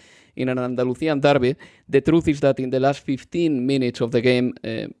Cádiz in an Andalusian derby, the truth is that in the last 15 minutes of the game,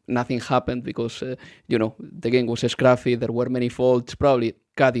 nothing happened because, the game was scruffy, there were many faults. Probably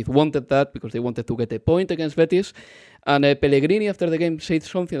Cádiz wanted that because they wanted to get a point against Betis. And Pellegrini, after the game, said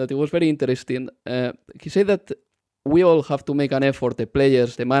something that was very interesting. He said that we all have to make an effort, the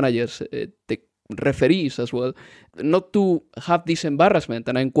players, the managers, the referees as well, not to have this embarrassment,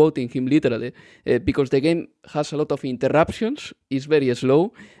 and I'm quoting him literally, because the game has a lot of interruptions, it's very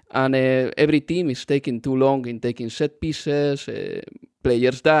slow, and every team is taking too long in taking set pieces,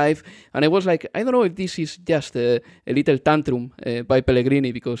 players dive, and I was like, I don't know if this is just a little tantrum by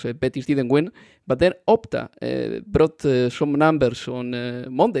Pellegrini because Betis didn't win, but then Opta brought some numbers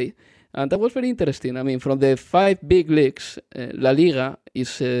on Monday, and that was very interesting. I mean, from the 5 big leagues, La Liga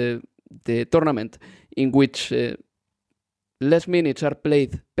is the tournament in which less minutes are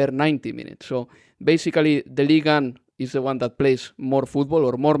played per 90 minutes. So basically, the Ligue 1 is the one that plays more football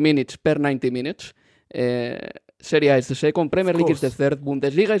or more minutes per 90 minutes. Serie A is the second, Premier League is the third,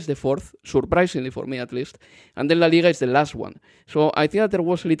 Bundesliga is the fourth, surprisingly for me at least, and then La Liga is the last one. So I think that there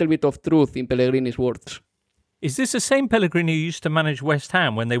was a little bit of truth in Pellegrini's words. Is this the same Pellegrini who used to manage West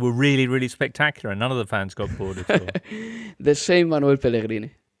Ham when they were really, really spectacular and none of the fans got bored at all? The same Manuel Pellegrini.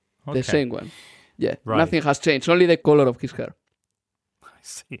 Okay. The same one. Yeah, right. Nothing has changed, only the color of his hair. I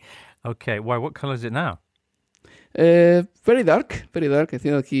see. Okay, why? What colour is it now? Very dark, very dark. I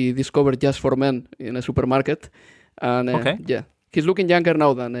think that he discovered Just for Men in a supermarket. And yeah, he's looking younger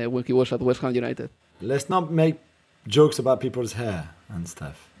now than when he was at West Ham United. Let's not make jokes about people's hair and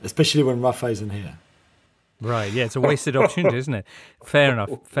stuff, especially when Rafa isn't here. Right, yeah, it's a wasted opportunity, isn't it? Fair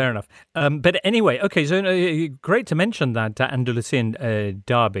enough. But anyway, okay, so great to mention that Andalusian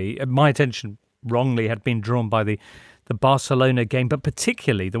derby. My attention wrongly had been drawn by the Barcelona game, but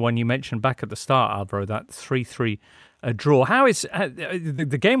particularly the one you mentioned back at the start, Alvaro, that 3-3 draw. How is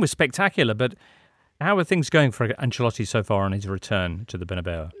the game was spectacular, but how are things going for Ancelotti so far on his return to the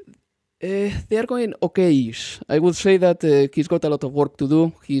Bernabeu? They are going okay-ish. I would say that he's got a lot of work to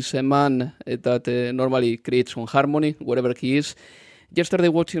do. He's a man that normally creates some harmony wherever he is. Yesterday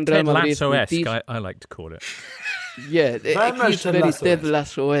watching Real Madrid... Ted Lasso-esque, I like to call it. Yeah, he's very Ted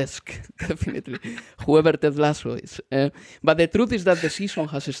Lasso-esque, definitely. Whoever Ted Lasso is. But the truth is that the season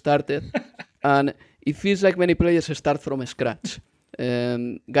has started and it feels like many players start from scratch.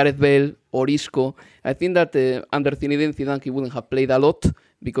 Gareth Bale or Isco. I think that under Zinedine Zidane he wouldn't have played a lot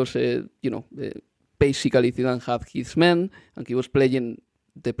because, basically Zidane had his men and he was playing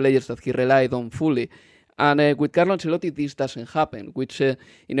the players that he relied on fully. And with Carlo Ancelotti, this doesn't happen, which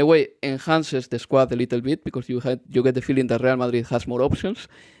in a way enhances the squad a little bit because you get the feeling that Real Madrid has more options.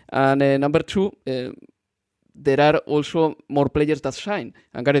 And number two, there are also more players that sign.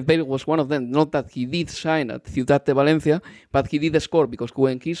 And Gareth Bale was one of them. Not that he did sign at Ciudad de Valencia, but he did score because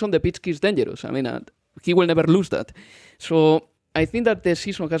when he's on the pitch, he's dangerous. I mean, he will never lose that. So I think that the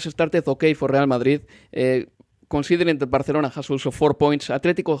season has started okay for Real Madrid. Considering that Barcelona has also 4 points,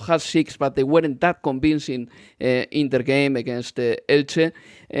 Atletico has 6, but they weren't that convincing in their game against Elche.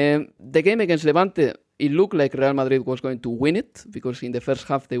 The game against Levante, it looked like Real Madrid was going to win it because in the first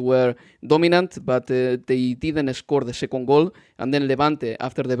half they were dominant, but they didn't score the second goal. And then Levante,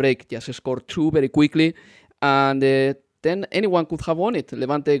 after the break, just scored 2 very quickly. And then anyone could have won it.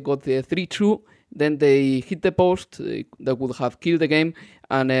 Levante got the 3-2. Then they hit the post that would have killed the game,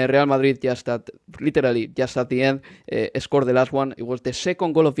 and Real Madrid literally just at the end scored the last one. It was the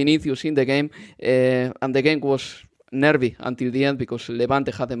second goal of Vinicius in the game, and the game was nervy until the end because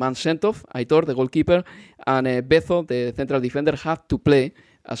Levante had a man sent off, Aitor, the goalkeeper, and Bezo, the central defender, had to play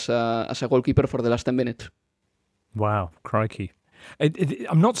as a goalkeeper for the last 10 minutes. Wow, crikey.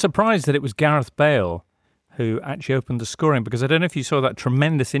 I'm not surprised that it was Gareth Bale who actually opened the scoring, because I don't know if you saw that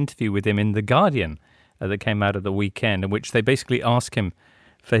tremendous interview with him in The Guardian that came out of the weekend, in which they basically ask him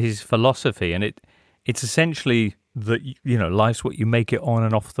for his philosophy, and it's essentially that, life's what you make it on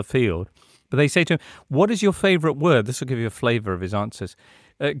and off the field. But they say to him, what is your favourite word? This will give you a flavour of his answers.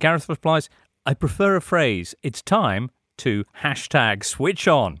 Gareth replies, I prefer a phrase, it's time to #switch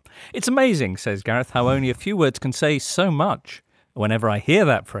on. It's amazing, says Gareth, how only a few words can say so much. Whenever I hear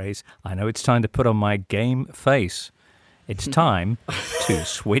that phrase, I know it's time to put on my game face. It's time to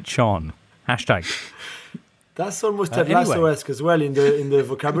switch on. #. That's almost Ted Lasso-esque as well in the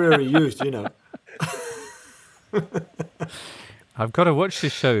vocabulary used, I've got to watch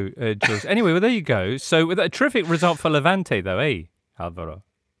this show, Jules. Anyway, well, there you go. So with a terrific result for Levante, though, Alvaro?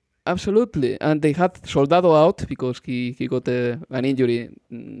 Absolutely. And they had Soldado out because he got an injury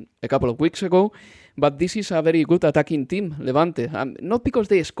a couple of weeks ago. But this is a very good attacking team, Levante. Not because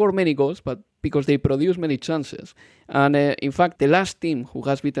they score many goals, but because they produce many chances. And in fact, the last team who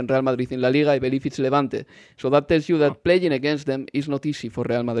has beaten Real Madrid in La Liga, I believe it's Levante. So that tells you that playing against them is not easy for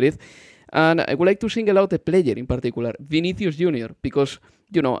Real Madrid. And I would like to single out a player in particular, Vinicius Junior, because,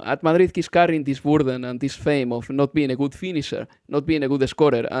 at Madrid he's carrying this burden and this fame of not being a good finisher, not being a good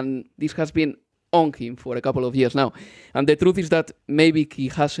scorer. And this has been on him for a couple of years now. And the truth is that maybe he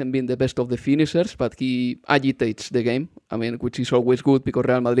hasn't been the best of the finishers, but he agitates the game, which is always good because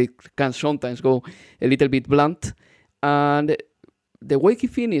Real Madrid can sometimes go a little bit blunt. And the way he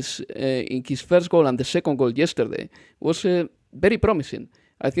finished in his first goal and the second goal yesterday was very promising.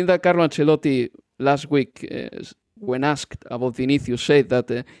 I think that Carlo Ancelotti last week, when asked about Vinicius, said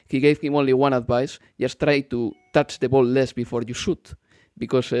that he gave him only one advice: just try to touch the ball less before you shoot.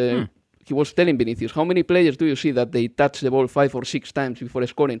 Because he was telling Vinicius, how many players do you see that they touch the ball 5 or 6 times before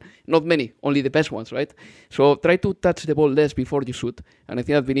scoring? Not many, only the best ones, right? So try to touch the ball less before you shoot. And I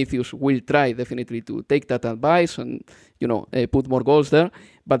think that Vinicius will try definitely to take that advice and, put more goals there.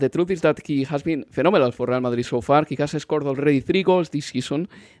 But the truth is that he has been phenomenal for Real Madrid so far. He has scored already 3 goals this season.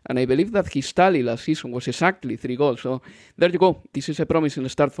 And I believe that his tally last season was exactly 3 goals. So there you go. This is a promising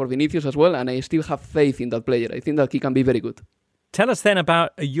start for Vinicius as well. And I still have faith in that player. I think that he can be very good. Tell us then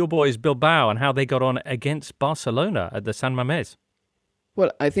about your boys Bilbao and how they got on against Barcelona at the San Mamés.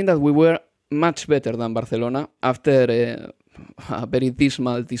 Well, I think that we were much better than Barcelona after a very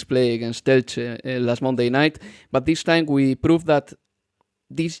dismal display against Elche last Monday night. But this time we proved that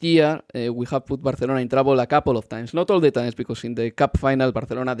this year we have put Barcelona in trouble a couple of times. Not all the times, because in the Cup final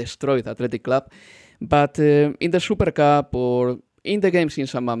Barcelona destroyed Athletic Club. But in the Super Cup or in the games in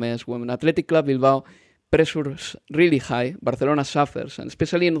San Mamés, when Athletic Club Bilbao pressure's really high, Barcelona suffers, and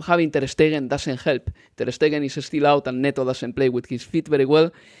especially not having Ter Stegen doesn't help. Ter Stegen is still out and Neto doesn't play with his feet very well.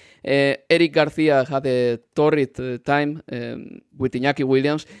 Eric Garcia had a torrid time with Iñaki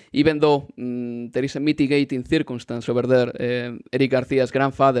Williams, even though there is a mitigating circumstance over there. Eric Garcia's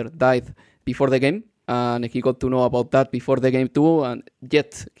grandfather died before the game, and he got to know about that before the game too, and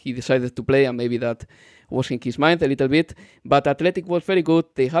yet he decided to play, and maybe that was in his mind a little bit. But Athletic was very good.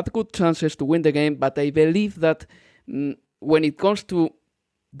 They had good chances to win the game, but I believe that when it comes to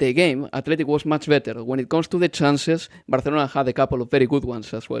the game, Athletic was much better. When it comes to the chances, Barcelona had a couple of very good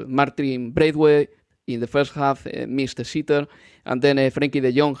ones as well. Martin Braithwaite in the first half missed a sitter, and then Frankie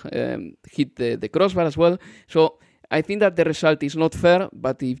de Jong hit the crossbar as well. So I think that the result is not fair,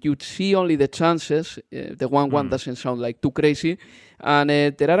 but if you see only the chances, the 1-1 doesn't sound like too crazy. And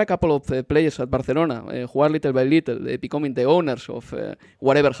there are a couple of players at Barcelona who are little by little becoming the owners of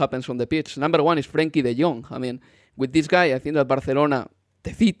whatever happens on the pitch. Number one is Frankie de Jong. I mean, with this guy, I think that Barcelona,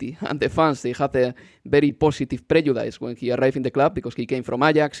 the city and the fans, they had a very positive prejudice when he arrived in the club because he came from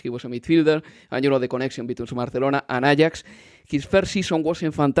Ajax, he was a midfielder, and the connection between Barcelona and Ajax. His first season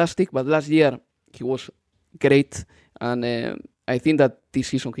wasn't fantastic, but last year he was great, and I think that this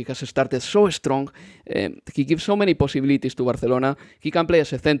season he has started so strong. He gives so many possibilities to Barcelona. He can play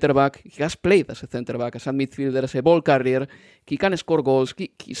as a centre-back. He has played as a centre-back, as a midfielder, as a ball carrier. He can score goals.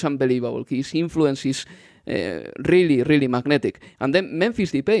 He's unbelievable. His influence is really, really magnetic. And then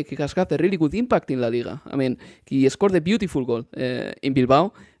Memphis Depay, he has had a really good impact in La Liga. I mean, he scored a beautiful goal in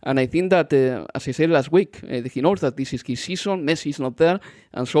Bilbao, and I think that, as I said last week, he knows that this is his season. Messi is not there,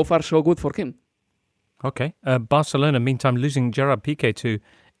 and so far so good for him. Okay. Barcelona, meantime, losing Gerard Piqué to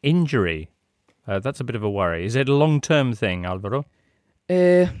injury. That's a bit of a worry. Is it a long-term thing, Alvaro?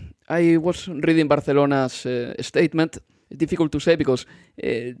 I was reading Barcelona's statement. Difficult to say because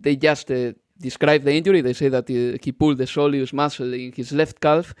they just describe the injury. They say that he pulled the soleus muscle in his left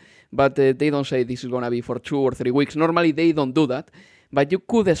calf, but they don't say this is going to be for 2 or 3 weeks. Normally, they don't do that. But you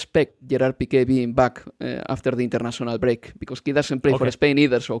could expect Gerard Piqué being back after the international break because he doesn't play for Spain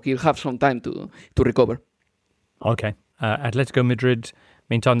either, so he'll have some time to recover. Okay. Atletico Madrid,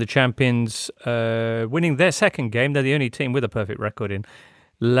 meantime, the champions, winning their second game. They're the only team with a perfect record in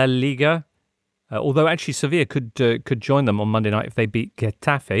La Liga. Although actually Sevilla could join them on Monday night if they beat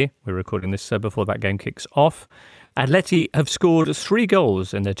Getafe. We're recording this before that game kicks off. Atleti have scored 3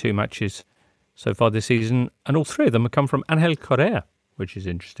 goals in their 2 matches so far this season, and all 3 of them have come from Angel Correa, which is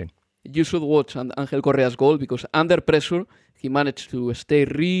interesting. You should watch Angel Correa's goal because under pressure, he managed to stay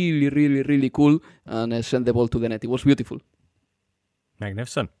really, really, really cool and send the ball to the net. It was beautiful.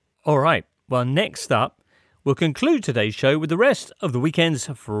 Magnificent. All right. Well, next up, we'll conclude today's show with the rest of the weekend's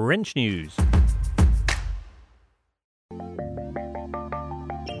French news.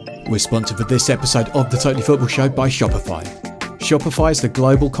 We're sponsored for this episode of the Totally Football Show by Shopify. Shopify is the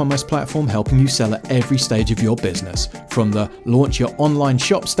global commerce platform helping you sell at every stage of your business. From the launch your online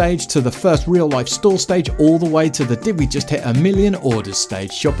shop stage to the first real-life store stage, all the way to the did we just hit 1 million orders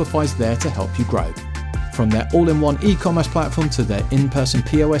stage, Shopify's there to help you grow. From their all-in-one e-commerce platform to their in-person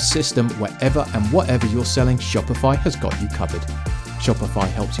POS system, wherever and whatever you're selling, Shopify has got you covered. Shopify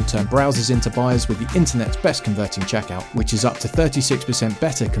helps you turn browsers into buyers with the internet's best converting checkout, which is up to 36%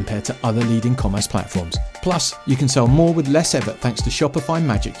 better compared to other leading commerce platforms. Plus, you can sell more with less effort thanks to Shopify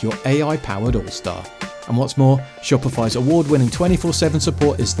Magic, your AI-powered all-star. And what's more, Shopify's award-winning 24/7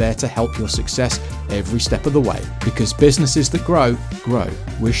 support is there to help your success every step of the way, because businesses that grow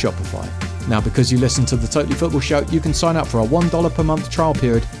with Shopify. Now, because you listen to the Totally Football Show, you can sign up for a $1 per month trial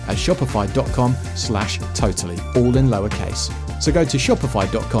period at shopify.com/totally, all in lowercase. So go to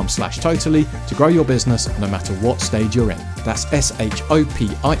shopify.com/totally to grow your business no matter what stage you're in. That's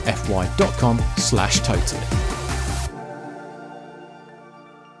shopify.com/totally.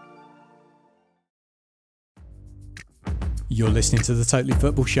 You're listening to the Totally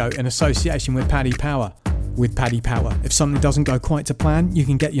Football Show in association with Paddy Power. With Paddy Power, if something doesn't go quite to plan, you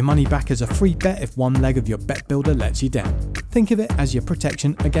can get your money back as a free bet if one leg of your bet builder lets you down. Think of it as your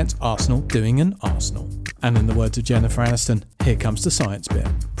protection against Arsenal doing an Arsenal. And in the words of Jennifer Aniston, here comes the science bit.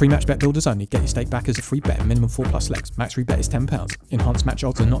 Pre-match bet builders only. Get your stake back as a free bet. Minimum 4+ legs. Max free bet is £10. Enhanced match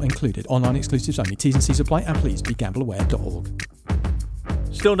odds are not included. Online exclusives only. T's and C's apply, and please be gambleaware.org.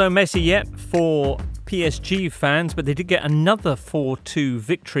 Still no Messi yet for PSG fans, but they did get another 4-2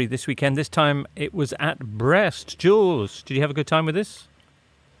 victory this weekend. This time it was at Brest. Jules, did you have a good time with this?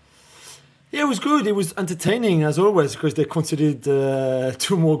 Yeah, it was good. It was entertaining as always because they conceded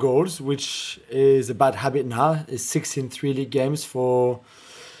 2 more goals, which is a bad habit now. It's 6 in 3 league games for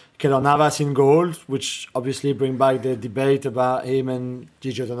Keylor Navas in goal, which obviously bring back the debate about him and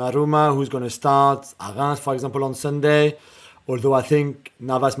Gigi Donnarumma, who's going to start at Reims, for example, on Sunday. Although I think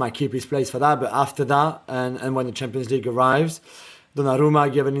Navas might keep his place for that, but after that, and when the Champions League arrives,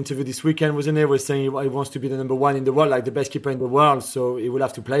 Donnarumma gave an interview this weekend, wasn't he? Was saying he wants to be the number 1 in the world, like the best keeper in the world. So he will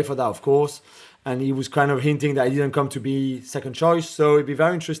have to play for that, of course. And he was kind of hinting that he didn't come to be second choice. So it'd be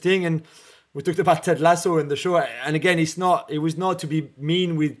very interesting. And We talked about Ted Lasso in the show, and again, it was not to be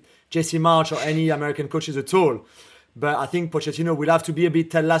mean with Jesse Marsch or any American coaches at all. But I think Pochettino will have to be a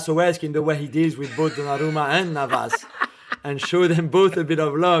bit Ted Lasso-esque in the way he deals with both Donnarumma and Navas, and show them both a bit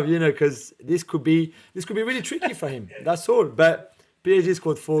of love, because this could be really tricky for him. That's all. But PSG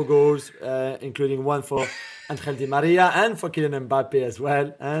scored 4 goals, including one for Angel Di Maria and for Kylian Mbappe as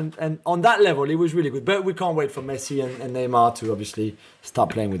well. And on that level, it was really good. But we can't wait for Messi and Neymar to obviously start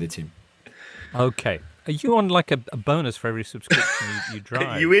playing with the team. Okay. Are you on like a bonus for every subscription you drive?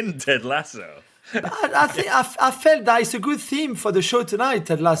 Are you in Ted Lasso? I think I felt that it's a good theme for the show tonight,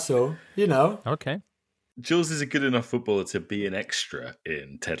 Ted Lasso. Okay. Jules is a good enough footballer to be an extra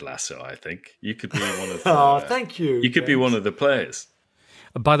in Ted Lasso, I think. You could be one of the... Oh, thank you. You could be one of the players.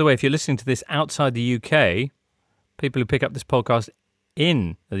 By the way, if you're listening to this outside the UK, people who pick up this podcast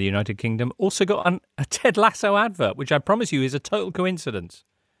in the United Kingdom also got a Ted Lasso advert, which I promise you is a total coincidence.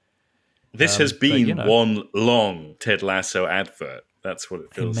 This has been one long Ted Lasso advert. That's what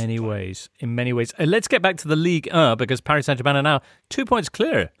it feels like. In many ways. Let's get back to the Ligue 1 because Paris Saint-Germain are now 2 points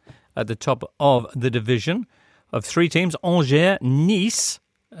clear at the top of the division of 3 teams. Angers, Nice,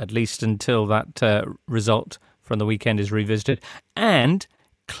 at least until that result from the weekend is revisited, and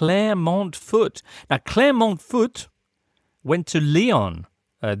Clermont Foot. Now, Clermont Foot went to Lyon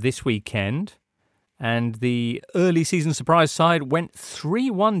this weekend, and the early season surprise side went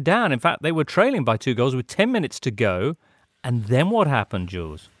 3-1 down. In fact, they were trailing by 2 goals with 10 minutes to go. And then what happened,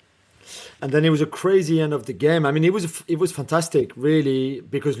 Jules? And then it was a crazy end of the game. I mean, it was fantastic, really,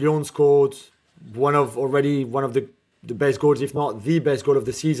 because Lyon scored one of the best goals, if not the best goal of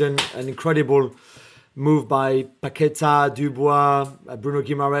the season. An incredible move by Paqueta, Dubois, Bruno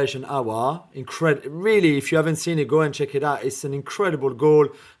Guimaraes and Aouar. Really, if you haven't seen it, go and check it out. It's an incredible goal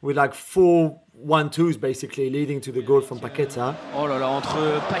with like 4 1-2s basically leading to the goal from Paqueta. Oh là là,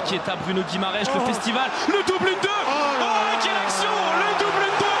 entre Paqueta, Bruno Guimaraes, le festival, le double 2. Oh, quelle action, le double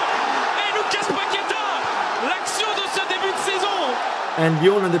 2. Et Lucas Paqueta, l'action de ce début de saison. And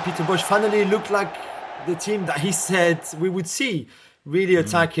Lyon under Peter Bosz finally looked like the team that he said we would see, really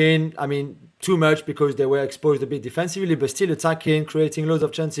attacking. I mean, too much because they were exposed a bit defensively, but still attacking, creating loads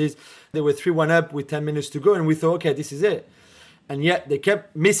of chances. They were 3-1 up with 10 minutes to go, and we thought, okay, this is it. And yet they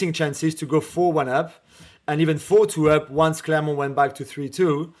kept missing chances to go 4-1 up and even 4-2 up once Clermont went back to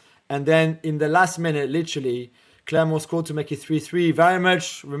 3-2. And then in the last minute, literally, Clermont scored to make it 3-3, very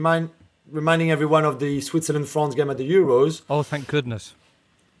much reminding everyone of the Switzerland-France game at the Euros. Oh, thank goodness.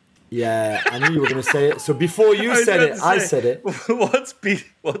 Yeah, I knew you were going to say it. So before you said it, I said it. What's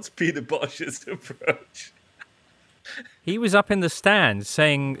Peter Bosz's approach? He was up in the stands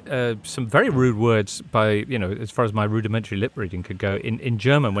saying some very rude words by, as far as my rudimentary lip reading could go, in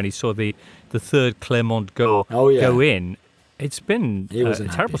German when he saw the third Clermont goal go in. It's been a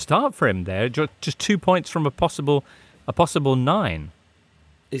terrible start for him there. Just 2 points from a possible 9.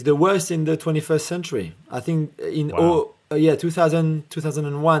 It's the worst in the 21st century. I think in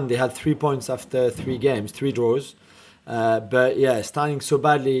 2001 they had 3 points after 3 games, 3 draws. But yeah, starting so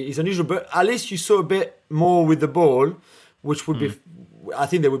badly is unusual. But at least you saw a bit more with the ball, which would be, I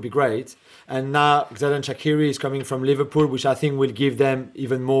think, that would be great. And now Xherdan Shaqiri is coming from Liverpool, which I think will give them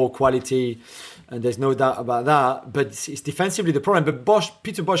even more quality. And there's no doubt about that. But it's defensively the problem. But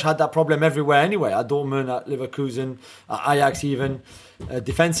Peter Bosz had that problem everywhere anyway. At Dortmund, at Leverkusen, at Ajax even.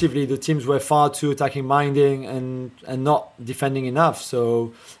 Defensively, the teams were far too attacking-minded and not defending enough.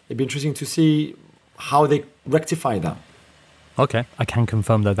 So it'd be interesting to see how they rectify that. Okay, I can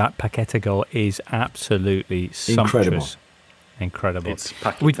confirm though that Paqueta goal is absolutely sumptuous. Incredible. It's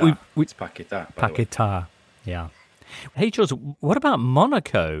Paqueta. It's Paqueta. Paqueta, yeah. Hey, Jules, what about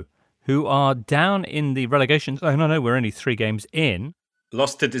Monaco, who are down in the relegation zone? No, we're only 3 games in.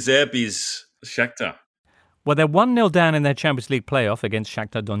 Lost to De Zerbi's Shakhtar. Well, they're 1-0 down in their Champions League playoff against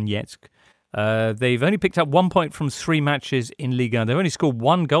Shakhtar Donetsk. They've only picked up 1 point from 3 matches in Ligue 1. They've only scored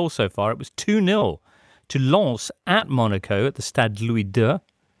 1 goal so far. It was 2-0 to Lens at Monaco at the Stade Louis II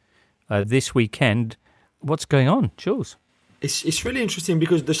this weekend. What's going on, Jules? It's really interesting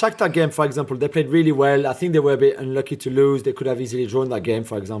because the Shakhtar game, for example, they played really well. I think they were a bit unlucky to lose. They could have easily drawn that game,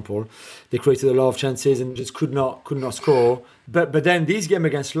 for example. They created a lot of chances and just could not score. But then this game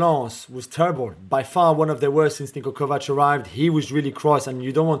against Lens was terrible. By far one of the worst since Niko Kovac arrived. He was really cross, and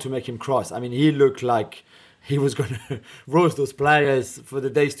you don't want to make him cross. I mean, he looked like he was going to roast those players for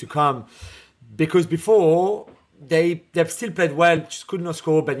the days to come. Because before, they've still played well, just could not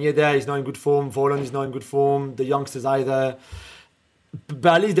score. Ben Yedder is not in good form. Volon is not in good form. The youngsters either.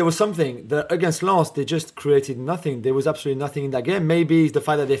 But at least there was something. Against Lens, they just created nothing. There was absolutely nothing in that game. Maybe it's the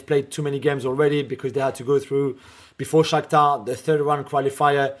fact that they've played too many games already because they had to go through, before Shakhtar, the third round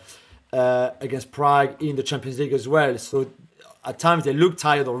qualifier against Prague in the Champions League as well. So at times they look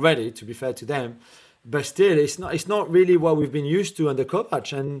tired already, to be fair to them. But still, it's not really what we've been used to under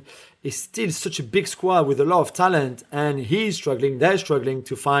Kovac. And it's still such a big squad with a lot of talent. And they're struggling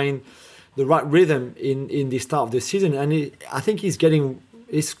to find the right rhythm in the start of the season. And I think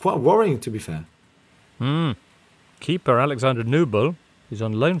it's quite worrying, to be fair. Keeper Alexander Nubel is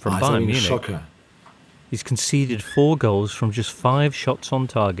on loan from Bayern Munich. Shocker. He's conceded 4 goals from just 5 shots on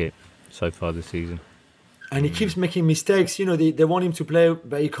target so far this season. And he keeps making mistakes. You know, they want him to play,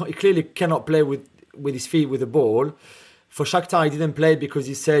 but he clearly cannot play with his feet with the ball. For Shakhtar, he didn't play because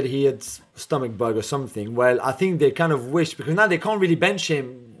he said he had stomach bug or something. Well, I think they kind of wish, because now they can't really bench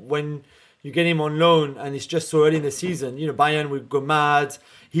him when you get him on loan and it's just so early in the season. You know, Bayern would go mad,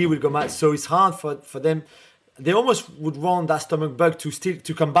 he would go mad. So it's hard for them. They almost would want that stomach bug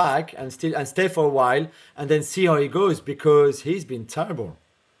to come back and stay for a while and then see how he goes, because he's been terrible.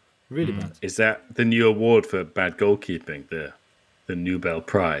 Really bad. Is that the new award for bad goalkeeping, the Nobel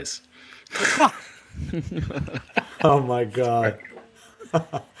Prize? Oh my God.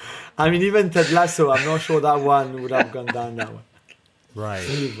 I mean, even Ted Lasso, I'm not sure that one would have gone down that way. Right.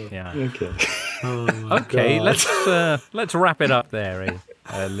 Yeah. Okay. Okay, let's wrap it up there,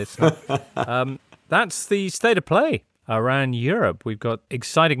 listener. That's the state of play around Europe. We've got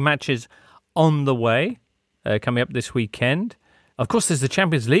exciting matches on the way coming up this weekend. Of course, there's the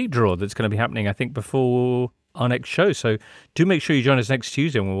Champions League draw that's going to be happening, I think, before our next show. So do make sure you join us next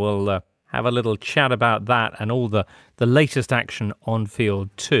Tuesday when we'll have a little chat about that and all the latest action on field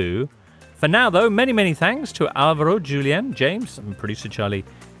too. For now, though, many, many thanks to Alvaro, Julian, James, and producer Charlie,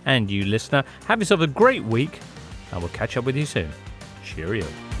 and you, listener. Have yourself a great week, and we'll catch up with you soon. Cheerio.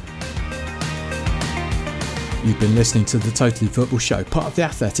 You've been listening to The Totally Football Show, part of the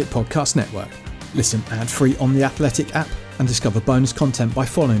Athletic Podcast Network. Listen ad-free on the Athletic app and discover bonus content by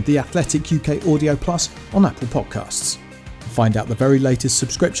following The Athletic UK Audio Plus on Apple Podcasts. Find out the very latest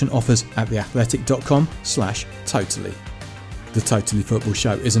subscription offers at theathletic.com/totally. The Totally Football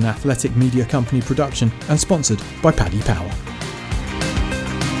Show is an Athletic Media Company production and sponsored by Paddy Power.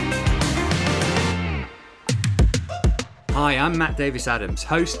 Hi, I'm Matt Davis-Adams,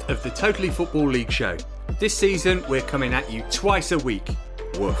 host of the Totally Football League Show. This season, we're coming at you twice a week.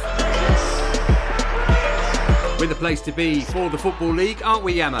 Woof. We're the place to be for the Football League, aren't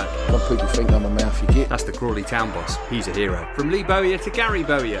we, Yamo? Some people think I'm a mouthy git. That's the Crawley Town boss. He's a hero. From Lee Bowyer to Gary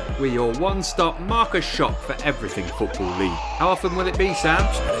Bowyer, we're your one-stop Marcus shop for everything Football League. How often will it be, Sam?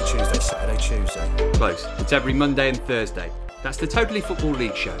 Saturday, Tuesday. Close. It's every Monday and Thursday. That's the Totally Football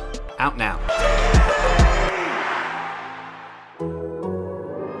League Show. Out now.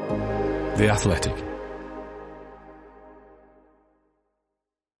 The Athletic.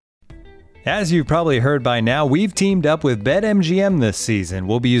 As you've probably heard by now, we've teamed up with BetMGM this season.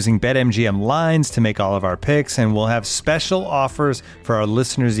 We'll be using BetMGM lines to make all of our picks, and we'll have special offers for our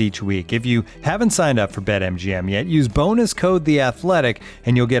listeners each week. If you haven't signed up for BetMGM yet, use bonus code THEATHLETIC,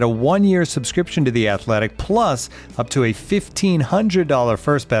 and you'll get a 1-year subscription to The Athletic, plus up to a $1,500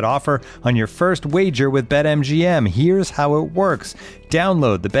 first bet offer on your first wager with BetMGM. Here's how it works.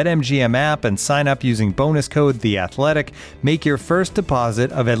 Download the BetMGM app and sign up using bonus code THEATHLETIC. Make your first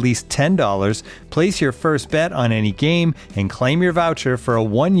deposit of at least $10. Place your first bet on any game and claim your voucher for a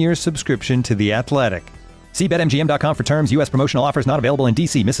 1-year subscription to The Athletic. See BetMGM.com for terms. U.S. promotional offers not available in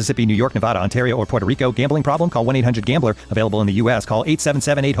D.C., Mississippi, New York, Nevada, Ontario, or Puerto Rico. Gambling problem? Call 1-800-GAMBLER. Available in the U.S. Call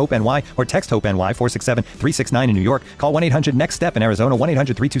 877-8-HOPE-NY or text HOPE-NY 467-369 in New York. Call 1-800-NEXT-STEP in Arizona.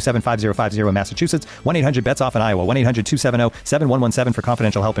 1-800-327-5050 in Massachusetts. 1-800-BETS-OFF in Iowa. 1-800-270-7117 for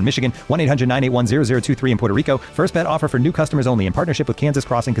confidential help in Michigan. 1-800-981-0023 in Puerto Rico. First bet offer for new customers only in partnership with Kansas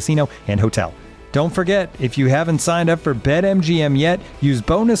Crossing Casino and Hotel. Don't forget, if you haven't signed up for BetMGM yet, use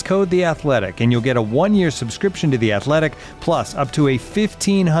bonus code THEATHLETIC and you'll get a 1-year subscription to The Athletic, plus up to a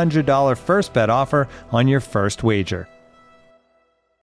 $1,500 first bet offer on your first wager.